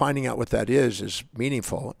 And finding out what that is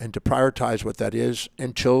meaningful, and to prioritize what that is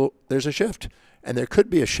until there's a shift. And there could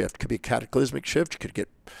be a shift. It could be a cataclysmic shift. You could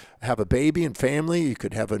have a baby and family. You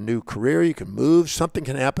could have a new career. You can move. Something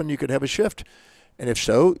can happen. You could have a shift. And if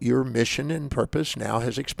so, your mission and purpose now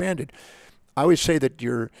has expanded. I always say that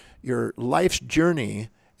your life's journey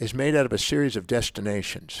is made out of a series of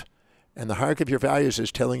destinations. And the hierarchy of your values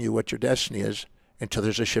is telling you what your destiny is until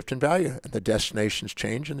there's a shift in value. And the destinations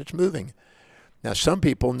change and it's moving. Now, some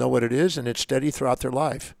people know what it is and it's steady throughout their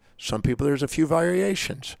life. Some people, there's a few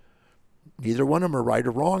variations. Neither one of them are right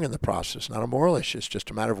or wrong in the process. Not a moral issue. It's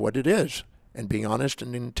just a matter of what it is. And being honest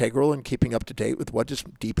and integral and keeping up to date with what is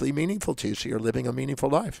deeply meaningful to you so you're living a meaningful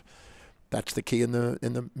life. That's the key in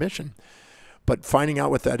the mission. But finding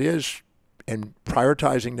out what that is and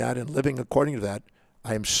prioritizing that and living according to that,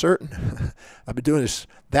 I am certain, I've been doing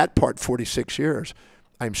that part 46 years,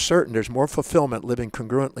 I'm certain there's more fulfillment living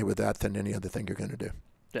congruently with that than any other thing you're going to do.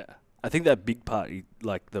 Yeah. I think that big part,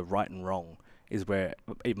 like the right and wrong, is where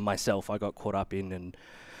even myself, I got caught up in, and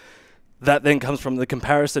that then comes from the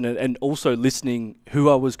comparison and also listening who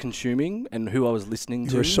I was consuming and who I was listening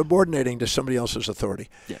to. You're subordinating to somebody else's authority.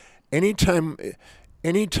 Yeah.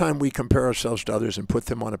 Anytime we compare ourselves to others and put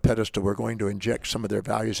them on a pedestal, we're going to inject some of their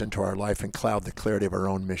values into our life and cloud the clarity of our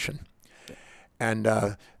own mission. Yeah.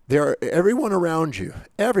 And everyone around you,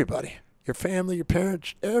 everybody, your family, your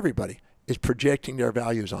parents, everybody is projecting their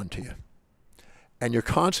values onto you. And you're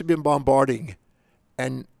constantly bombarding,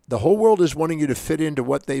 and the whole world is wanting you to fit into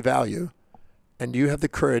what they value. And do you have the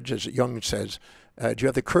courage, as Jung says, do you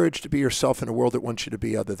have the courage to be yourself in a world that wants you to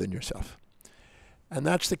be other than yourself? And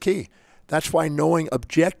that's the key. That's why knowing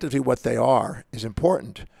objectively what they are is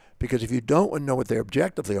important. Because if you don't know what they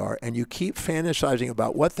objectively are, and you keep fantasizing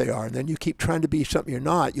about what they are, and then you keep trying to be something you're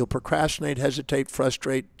not, you'll procrastinate, hesitate,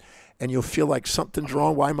 frustrate, and you'll feel like something's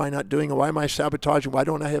wrong. Why am I not doing it? Why am I sabotaging? Why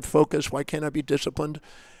don't I have focus? Why can't I be disciplined?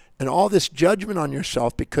 And all this judgment on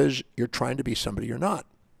yourself because you're trying to be somebody you're not.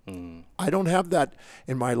 I don't have that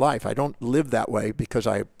in my life. I don't live that way because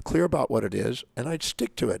I'm clear about what it is, and I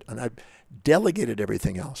stick to it, and I've delegated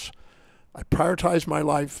everything else. I prioritize my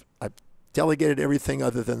life. I've delegated everything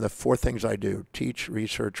other than the 4 things I do: teach,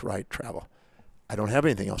 research, write, travel. I don't have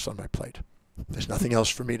anything else on my plate. There's nothing else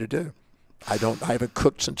for me to do. I haven't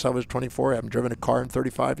cooked since I was 24. I haven't driven a car in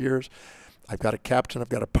 35 years. I've got a captain, I've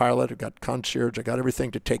got a pilot, I've got concierge, I've got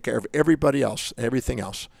everything to take care of everybody else, everything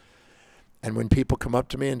else. And when people come up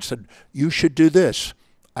to me and said, you should do this,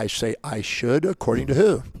 I say, I should according to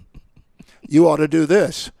who? You ought to do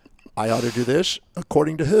this. I ought to do this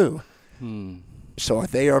according to who? So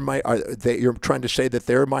you're trying to say that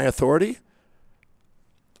they're my authority?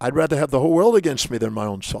 I'd rather have the whole world against me than my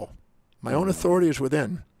own soul. My own authority is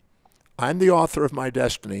within. I'm the author of my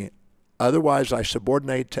destiny. Otherwise, I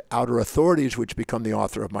subordinate to outer authorities, which become the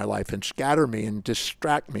author of my life and scatter me and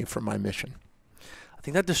distract me from my mission. I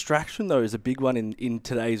think that distraction, though, is a big one in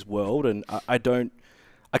today's world. And I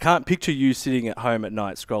can't picture you sitting at home at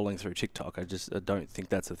night scrolling through TikTok. I don't think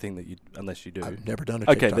that's a thing that unless you do. I've never done a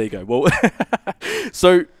TikTok. Okay, there you go. Well,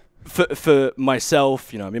 so for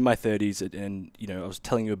myself, I'm in my 30s, and I was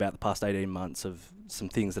telling you about the past 18 months of some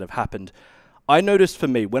things that have happened. I noticed for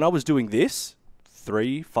me, when I was doing this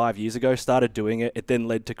 3-5 years ago, started doing it, it then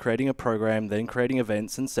led to creating a program, then creating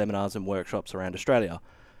events and seminars and workshops around Australia.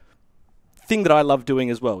 Thing that I love doing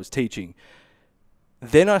as well is teaching.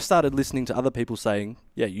 Then I started listening to other people saying,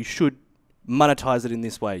 yeah, you should monetize it in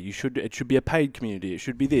this way. It should be a paid community. It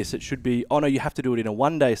should be this. It should be, oh no, you have to do it in a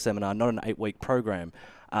 1-day seminar, not an 8-week program.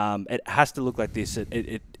 It has to look like this.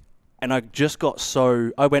 And I just got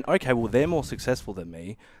I went, okay, well, they're more successful than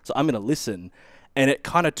me, so I'm going to listen. And it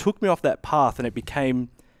kind of took me off that path, and it became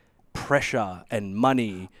pressure and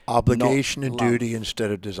money. Obligation and duty instead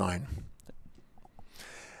of design.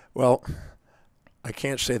 Well, I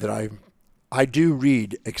can't say that I do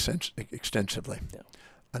read extensively. Yeah.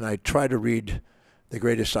 And I try to read the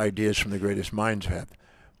greatest ideas from the greatest minds have.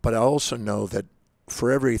 But I also know that for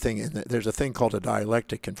everything, there's a thing called a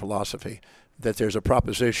dialectic in philosophy, that there's a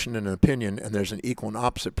proposition and an opinion, and there's an equal and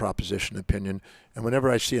opposite proposition and opinion. And whenever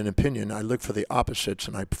I see an opinion, I look for the opposites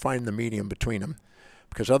and I find the medium between them,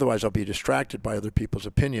 because otherwise I'll be distracted by other people's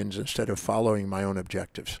opinions instead of following my own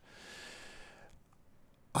objectives.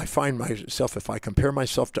 I find myself, if I compare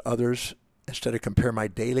myself to others, instead of compare my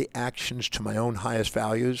daily actions to my own highest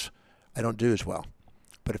values, I don't do as well.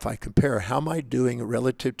 But if I compare, how am I doing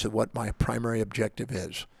relative to what my primary objective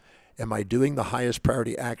is? Am I doing the highest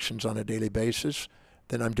priority actions on a daily basis?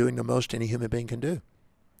 Then I'm doing the most any human being can do.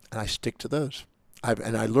 And I stick to those.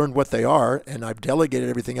 And I learned what they are, and I've delegated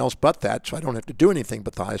everything else but that, so I don't have to do anything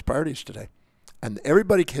but the highest priorities today. And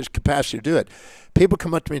everybody has capacity to do it. People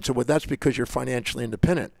come up to me and say, well, that's because you're financially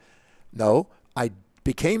independent. No, I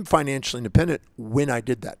became financially independent when I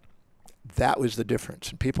did that. That was the difference.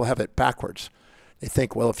 And people have it backwards. They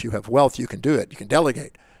think, well, if you have wealth, you can do it. You can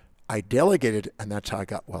delegate. I delegated, and that's how I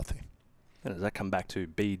got wealthy. And does that come back to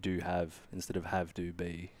be, do, have, instead of have, do,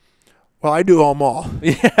 be? Well, I do them all.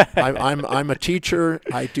 Yeah. I'm a teacher.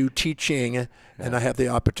 I do teaching, and I have the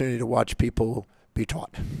opportunity to watch people be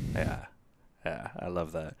taught. Yeah, I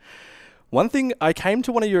love that. One thing, I came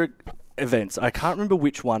to one of your events. I can't remember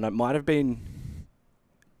which one. It might have been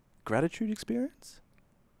Gratitude Experience.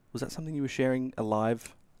 Was that something you were sharing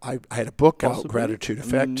alive? I had a book out, Gratitude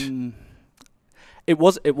Effect. It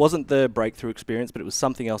wasn't the Breakthrough Experience, but it was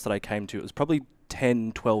something else that I came to. It was probably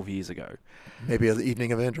 10, 12 years ago. Maybe an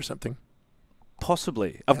evening event or something.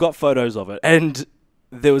 Possibly. Yeah. I've got photos of it. And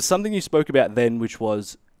there was something you spoke about then, which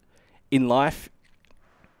was, in life,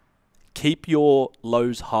 keep your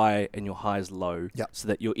lows high and your highs low, so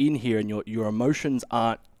that you're in here and your emotions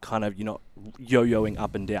aren't kind of, you're not yo-yoing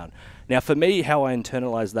up and down. Now, for me, how I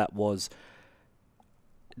internalized that was,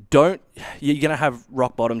 you're going to have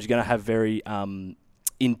rock bottoms, you're going to have very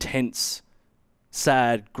intense,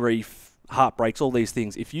 sad, grief, heartbreaks, all these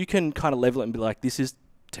things. If you can kind of level it and be like, this is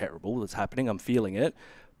terrible, it's happening, I'm feeling it,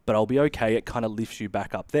 but I'll be okay, it kind of lifts you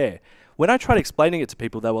back up there. When I tried explaining it to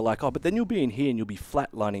people, they were like, oh, but then you'll be in here and you'll be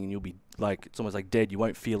flatlining and you'll be like, it's almost like dead. You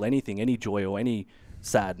won't feel anything, any joy or any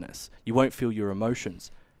sadness. You won't feel your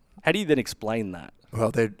emotions. How do you then explain that?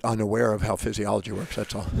 Well, they're unaware of how physiology works,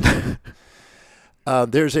 that's all.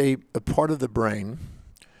 There's a part of the brain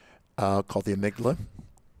called the amygdala.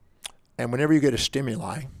 And whenever you get a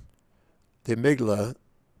stimuli, the amygdala,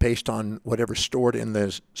 based on whatever's stored in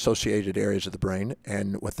the associated areas of the brain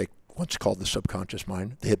and what they once called the subconscious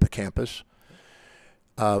mind, the hippocampus,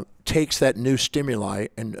 takes that new stimuli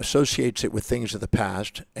and associates it with things of the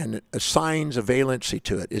past and it assigns a valency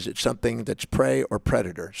to it. Is it something that's prey or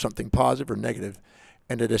predator, something positive or negative?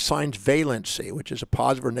 And it assigns valency, which is a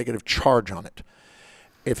positive or negative charge on it.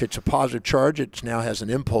 If it's a positive charge, it now has an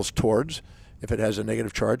impulse towards. If it has a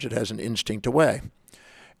negative charge, it has an instinct away.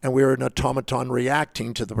 And we're an automaton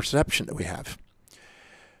reacting to the perception that we have.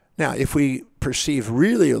 Now, if we perceive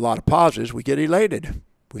really a lot of positives, we get elated.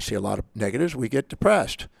 We see a lot of negatives, we get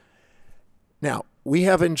depressed. Now, we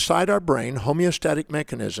have inside our brain homeostatic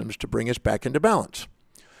mechanisms to bring us back into balance.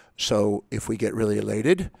 So if we get really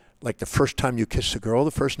elated, like the first time you kiss a girl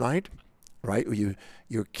the first night, right? You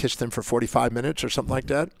kiss them for 45 minutes or something like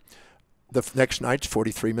that. The next night's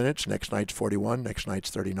 43 minutes, next night's 41, next night's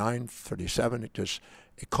 39, 37.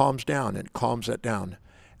 It calms down and calms that down.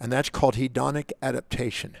 And that's called hedonic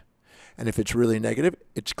adaptation. And if it's really negative,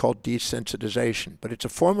 it's called desensitization. But it's a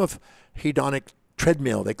form of hedonic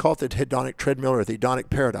treadmill. They call it the hedonic treadmill or the hedonic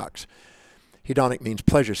paradox. Hedonic means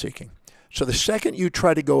pleasure seeking. So the second you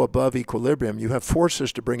try to go above equilibrium, you have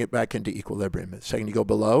forces to bring it back into equilibrium. The second you go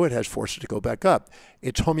below, it has forces to go back up.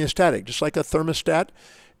 It's homeostatic, just like a thermostat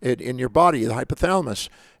in your body, the hypothalamus.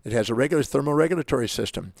 It has a regular thermoregulatory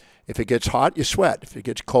system. If it gets hot, you sweat. If it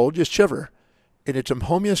gets cold, you shiver. And it's a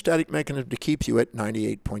homeostatic mechanism to keep you at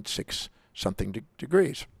 98.6 something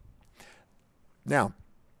degrees. Now,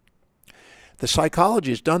 the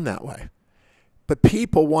psychology is done that way. But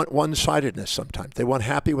people want one-sidedness sometimes. They want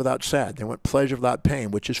happy without sad. They want pleasure without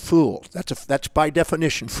pain, which is fool. That's by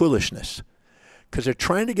definition foolishness, because they're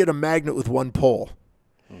trying to get a magnet with one pole.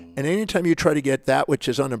 And anytime you try to get that which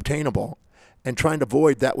is unobtainable and trying to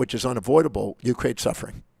avoid that which is unavoidable, you create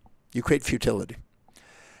suffering. You create futility.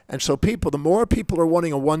 And so the more people are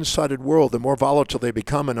wanting a one-sided world, the more volatile they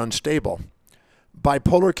become and unstable.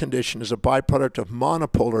 Bipolar condition is a byproduct of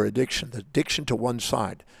monopolar addiction, the addiction to one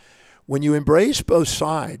side. When you embrace both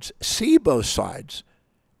sides, see both sides,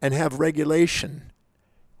 and have regulation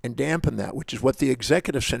and dampen that, which is what the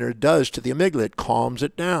executive center does to the amygdala. It calms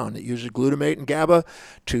it down. It uses glutamate and GABA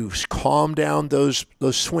to calm down those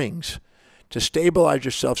swings, to stabilize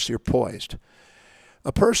yourself so you're poised.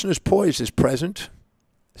 A person who's poised is present,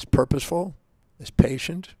 is purposeful, is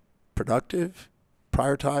patient, productive,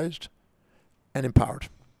 prioritized, and empowered.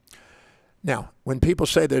 Now, when people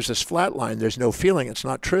say there's this flat line, there's no feeling, it's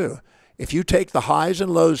not true. If you take the highs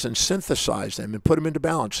and lows and synthesize them and put them into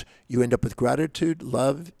balance, you end up with gratitude,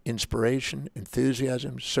 love, inspiration,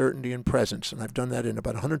 enthusiasm, certainty, and presence. And I've done that in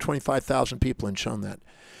about 125,000 people and shown that.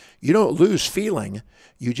 You don't lose feeling.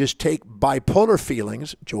 You just take bipolar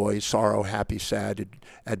feelings, joy, sorrow, happy, sad,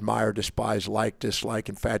 admire, despise, like, dislike,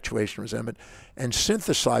 infatuation, resentment, and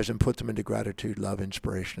synthesize and put them into gratitude, love,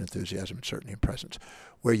 inspiration, enthusiasm, certainty, and presence,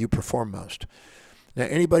 where you perform most. Now,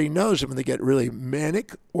 anybody knows that when they get really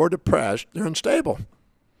manic or depressed, they're unstable.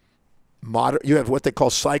 You have what they call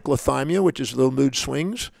cyclothymia, which is little mood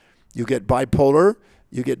swings. You get bipolar,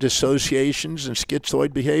 you get dissociations and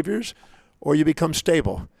schizoid behaviors, or you become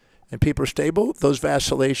stable. And people are stable, those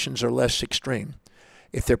vacillations are less extreme.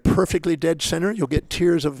 If they're perfectly dead center, you'll get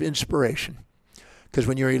tears of inspiration. Because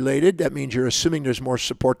when you're elated, that means you're assuming there's more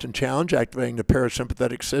support than challenge, activating the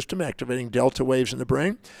parasympathetic system, activating delta waves in the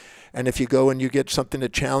brain. And if you go and you get something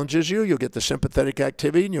that challenges you, you'll get the sympathetic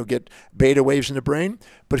activity and you'll get beta waves in the brain.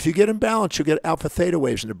 But if you get imbalanced, you'll get alpha theta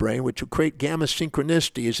waves in the brain, which will create gamma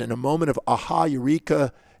synchronicities in a moment of aha,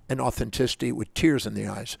 eureka, and authenticity with tears in the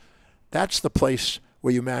eyes. That's the place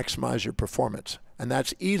where you maximize your performance. And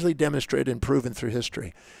that's easily demonstrated and proven through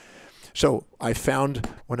history. So I found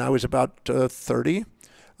when I was about 30,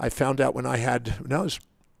 I found out when I was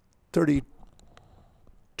 33.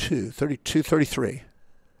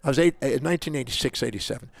 I was 1986,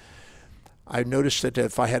 87. I noticed that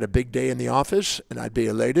if I had a big day in the office and I'd be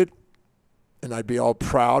elated and I'd be all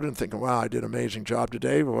proud and thinking, wow, I did an amazing job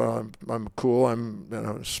today. Well, I'm cool.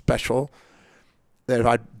 I'm special. That if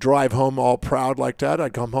I'd drive home all proud like that,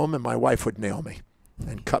 I'd come home and my wife would nail me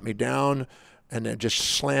and cut me down and then just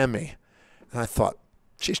slam me. And I thought,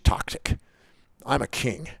 she's toxic. I'm a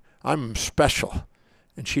king. I'm special.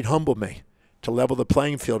 And she'd humble me to level the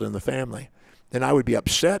playing field in the family. Then I would be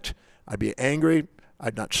upset. I'd be angry.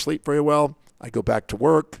 I'd not sleep very well. I'd go back to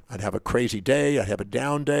work. I'd have a crazy day. I'd have a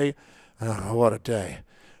down day. Oh, what a day.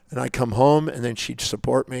 And I'd come home, and then she'd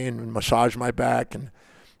support me and massage my back. And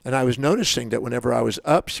I was noticing that whenever I was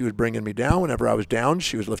up, she was bringing me down. Whenever I was down,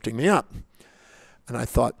 she was lifting me up. And I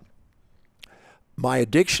thought, my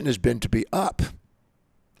addiction has been to be up.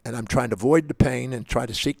 And I'm trying to avoid the pain and try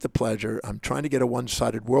to seek the pleasure. I'm trying to get a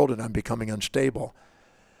one-sided world, and I'm becoming unstable.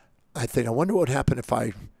 I think, I wonder what would happen if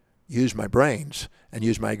I use my brains and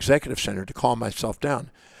use my executive center to calm myself down.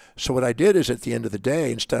 So what I did is at the end of the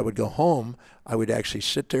day, instead I would go home, I would actually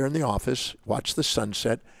sit there in the office, watch the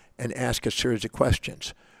sunset, and ask a series of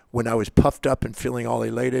questions. When I was puffed up and feeling all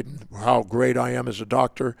elated and how great I am as a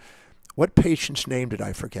doctor, what patient's name did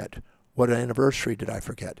I forget? What anniversary did I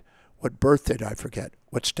forget? What birthday did I forget?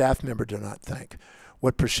 What staff member did I not thank?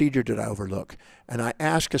 What procedure did I overlook? And I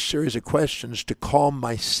ask a series of questions to calm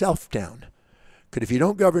myself down. Because if you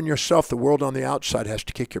don't govern yourself, the world on the outside has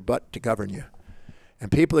to kick your butt to govern you.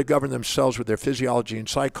 And people that govern themselves with their physiology and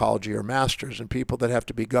psychology are masters, and people that have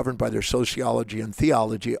to be governed by their sociology and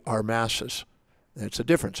theology are masses. And it's a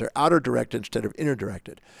difference. They're outer directed instead of inner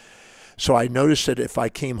directed. So I noticed that if I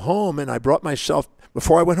came home and I brought myself,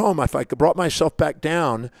 before I went home, if I brought myself back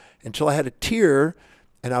down until I had a tear,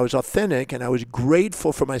 and I was authentic, and I was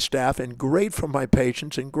grateful for my staff, and grateful for my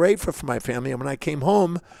patients, and grateful for my family. And when I came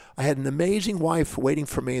home, I had an amazing wife waiting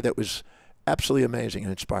for me that was absolutely amazing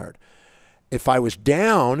and inspired. If I was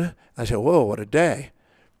down, I said, whoa, what a day.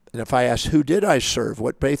 And if I asked, who did I serve?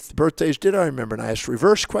 What birthdays did I remember? And I asked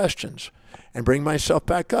reverse questions and bring myself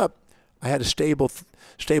back up, I had a stable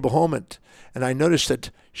home. And I noticed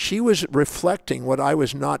that she was reflecting what I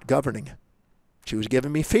was not governing. She was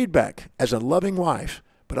giving me feedback as a loving wife,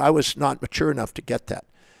 but I was not mature enough to get that.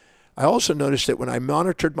 I also noticed that when I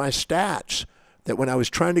monitored my stats, that when I was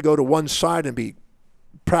trying to go to one side and be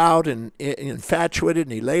proud and infatuated,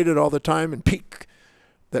 and elated all the time, and peak,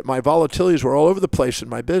 that my volatilities were all over the place in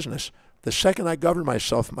my business. The second I governed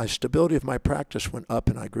myself, my stability of my practice went up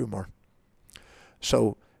and I grew more.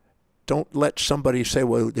 So don't let somebody say,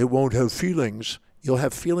 well, they won't have feelings. You'll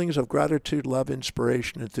have feelings of gratitude, love,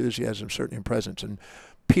 inspiration, enthusiasm, certainty, and presence. And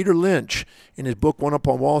Peter Lynch, in his book One Up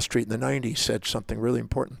on Wall Street in the 90s, said something really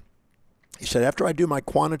important. He said, after I do my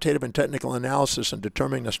quantitative and technical analysis and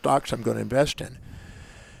determining the stocks I'm going to invest in,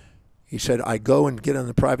 he said, I go and get on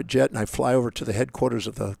the private jet and I fly over to the headquarters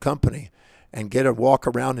of the company and get a walk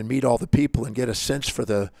around and meet all the people and get a sense for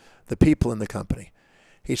the people in the company.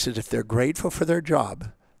 He said, if they're grateful for their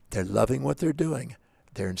job, they're loving what they're doing,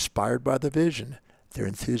 they're inspired by the vision, they're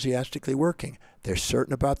enthusiastically working, they're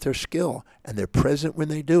certain about their skill, and they're present when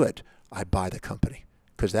they do it, I buy the company,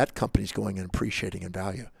 because that company's going and appreciating in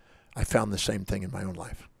value. I found the same thing in my own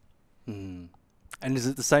life. Mm. And is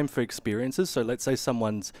it the same for experiences? So let's say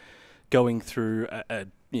someone's going through a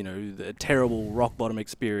terrible rock bottom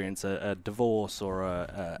experience, a divorce or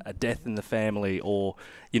a death in the family, or,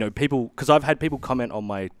 people, because I've had people comment on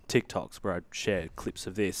my TikToks where I share clips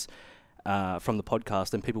of this from the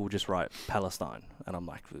podcast, and people will just write Palestine. And I'm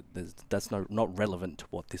like, that's not relevant to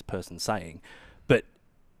what this person's saying. But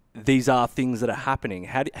these are things that are happening.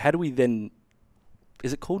 How do we then,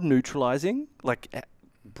 is it called neutralizing? Like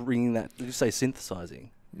bringing that, did you say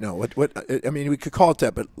synthesizing? No, we could call it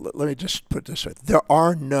that, but let me just put it this way. There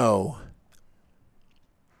are no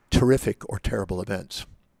terrific or terrible events.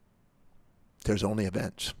 There's only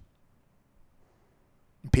events.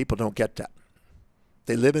 People don't get that.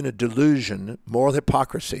 They live in a delusion, moral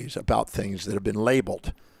hypocrisies about things that have been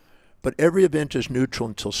labeled. But every event is neutral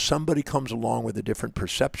until somebody comes along with a different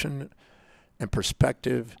perception and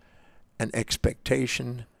perspective and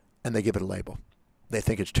expectation, and they give it a label. They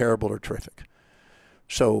think it's terrible or terrific.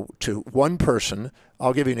 So to one person,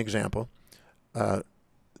 I'll give you an example.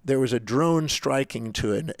 There was a drone striking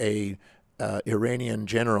to an Iranian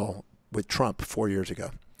general with Trump 4 years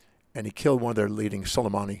ago, and he killed one of their leading,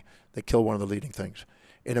 Soleimani. They killed one of the leading things.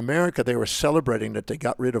 In America, they were celebrating that they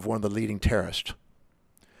got rid of one of the leading terrorists.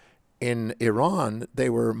 In Iran, they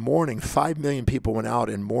were mourning. 5 million people went out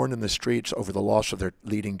and mourned in the streets over the loss of their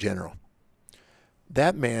leading general.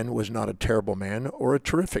 That man was not a terrible man or a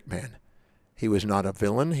terrific man. He was not a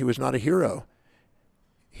villain. He was not a hero.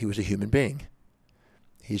 He was a human being.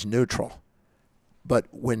 He's neutral. But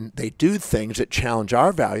when they do things that challenge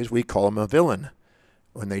our values, we call him a villain.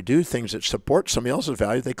 When they do things that support somebody else's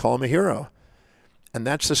values, they call him a hero. And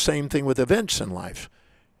that's the same thing with events in life.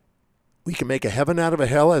 We can make a heaven out of a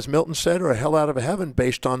hell, as Milton said, or a hell out of a heaven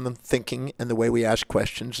based on the thinking and the way we ask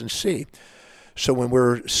questions and see. So when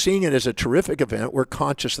we're seeing it as a terrific event, we're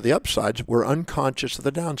conscious of the upsides. We're unconscious of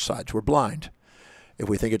the downsides. We're blind. If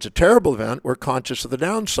we think it's a terrible event, we're conscious of the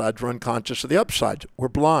downsides. We're unconscious of the upsides. We're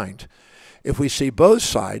blind. If we see both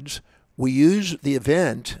sides, we use the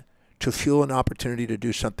event to fuel an opportunity to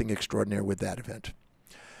do something extraordinary with that event.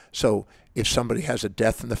 So if somebody has a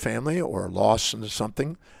death in the family or a loss in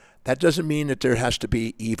something, that doesn't mean that there has to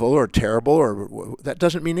be evil or terrible, or that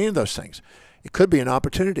doesn't mean any of those things. It could be an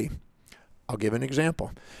opportunity. I'll give an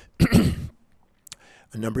example.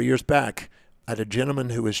 A number of years back, I had a gentleman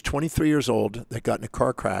who was 23 years old that got in a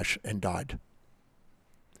car crash and died.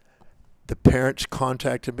 The parents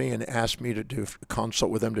contacted me and asked me to do a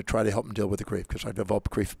consult with them to try to help them deal with the grief, because I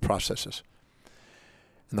developed grief processes.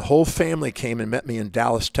 And the whole family came and met me in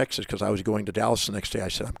Dallas, Texas, because I was going to Dallas the next day. I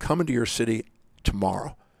said, I'm coming to your city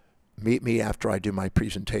tomorrow. Meet me after I do my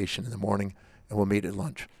presentation in the morning, and we'll meet at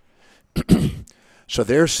lunch. So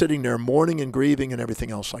they're sitting there mourning and grieving and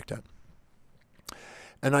everything else like that.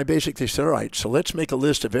 And I basically said, all right, so let's make a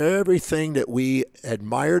list of everything that we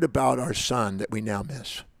admired about our son that we now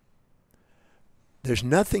miss. There's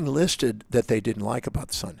nothing listed that they didn't like about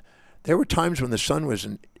the son. There were times when the son was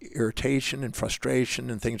in irritation and frustration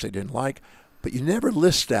and things they didn't like, but you never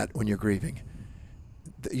list that when you're grieving.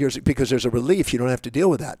 Because there's a relief, you don't have to deal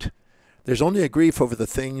with that. There's only a grief over the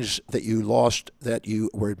things that you lost that you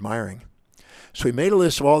were admiring. So we made a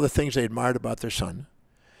list of all the things they admired about their son.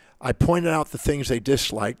 I pointed out the things they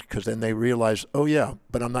disliked, because then they realized, oh yeah,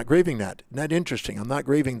 but I'm not grieving that. Isn't that interesting? I'm not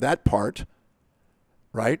grieving that part,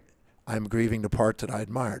 right? I'm grieving the part that I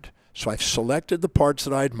admired. So I've selected the parts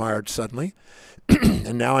that I admired suddenly,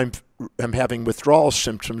 and now I'm having withdrawal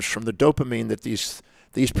symptoms from the dopamine that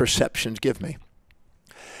these perceptions give me.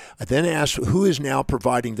 I then asked, who is now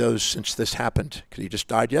providing those since this happened? Because he just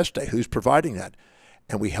died yesterday. Who's providing that?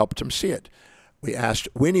 And we helped him see it. We asked,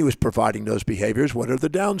 when he was providing those behaviors, what are the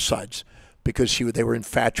downsides? Because they were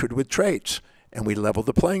infatuated with traits, and we leveled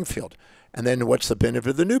the playing field. And then what's the benefit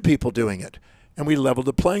of the new people doing it? and we leveled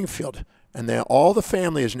the playing field. And all the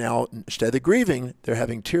family is now, instead of grieving, they're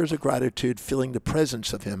having tears of gratitude, feeling the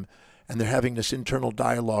presence of him, and they're having this internal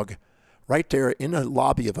dialogue right there in a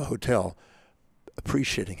lobby of a hotel,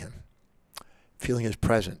 appreciating him, feeling his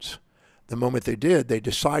presence. The moment they did, they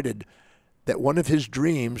decided that one of his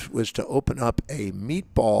dreams was to open up a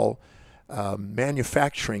meatball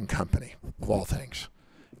manufacturing company, of all things,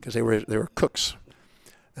 because they were cooks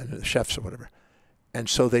and chefs or whatever. And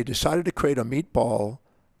so they decided to create a meatball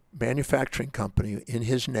manufacturing company in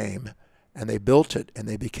his name, and they built it, and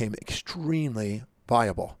they became extremely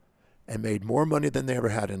viable and made more money than they ever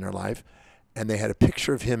had in their life. And they had a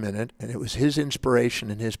picture of him in it, and it was his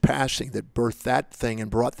inspiration and his passing that birthed that thing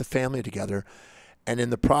and brought the family together. And in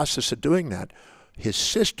the process of doing that, his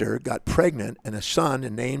sister got pregnant and a son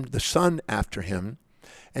and named the son after him.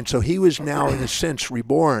 And so he was now, in a sense,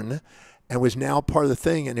 reborn and was now part of the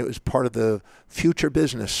thing, and it was part of the future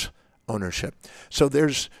business ownership. So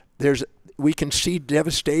we can see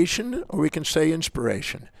devastation or we can say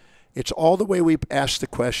inspiration. It's all the way we ask the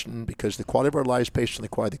question, because the quality of our life is based on the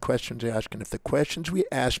quality of the questions we ask. And if the questions we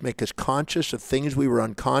ask make us conscious of things we were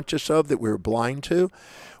unconscious of, that we were blind to,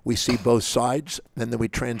 we see both sides, and then we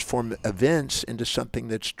transform events into something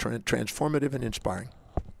that's transformative and inspiring.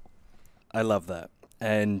 I love that.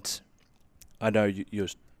 And I know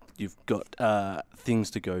you've got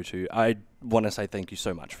things to go to. I want to say thank you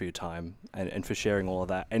so much for your time and for sharing all of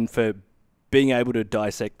that, and for being able to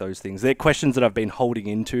dissect those things. They're questions that I've been holding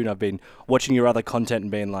into, and I've been watching your other content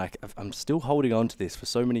and being like, I'm still holding on to this for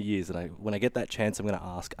so many years, and when I get that chance, I'm going to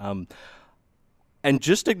ask. And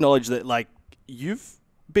just acknowledge that, like, you've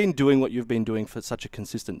been doing what you've been doing for such a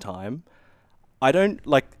consistent time. I don't,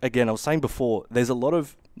 like, again, I was saying before, there's a lot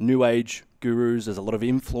of new age gurus, there's a lot of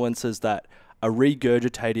influencers that are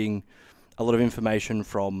regurgitating a lot of information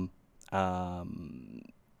from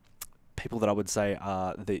people that I would say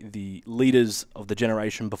are the leaders of the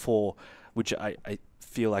generation before, which I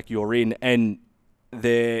feel like you're in. And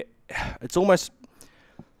it's almost,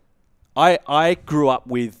 I grew up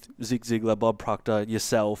with Zig Ziglar, Bob Proctor,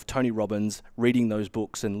 yourself, Tony Robbins, reading those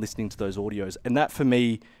books and listening to those audios. And that for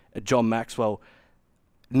me, John Maxwell,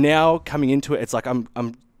 now coming into it, it's like I'm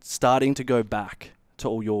starting to go back to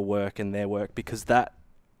all your work and their work, because that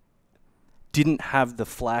didn't have the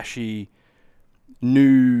flashy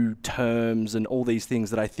new terms and all these things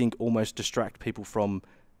that I think almost distract people from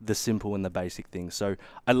the simple and the basic things. So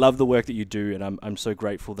I love the work that you do, and I'm so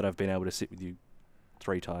grateful that I've been able to sit with you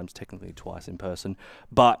 3 times, technically twice in person,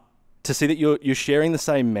 but to see that you're sharing the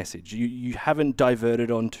same message. You haven't diverted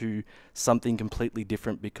onto something completely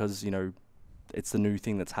different because, you know, it's the new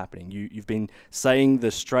thing that's happening. You've been saying the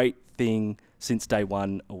straight thing since day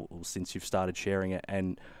one, or since you've started sharing it.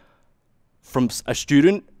 And from a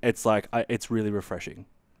student, it's like, it's really refreshing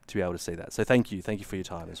to be able to see that. So thank you for your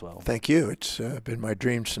time as well. Thank you. It's been my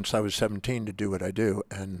dream since I was 17 to do what I do,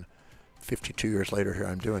 and 52 years later, here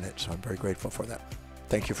I'm doing it. So I'm very grateful for that.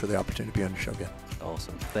 Thank you for the opportunity to be on the show again.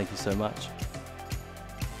 Awesome. Thank you so much.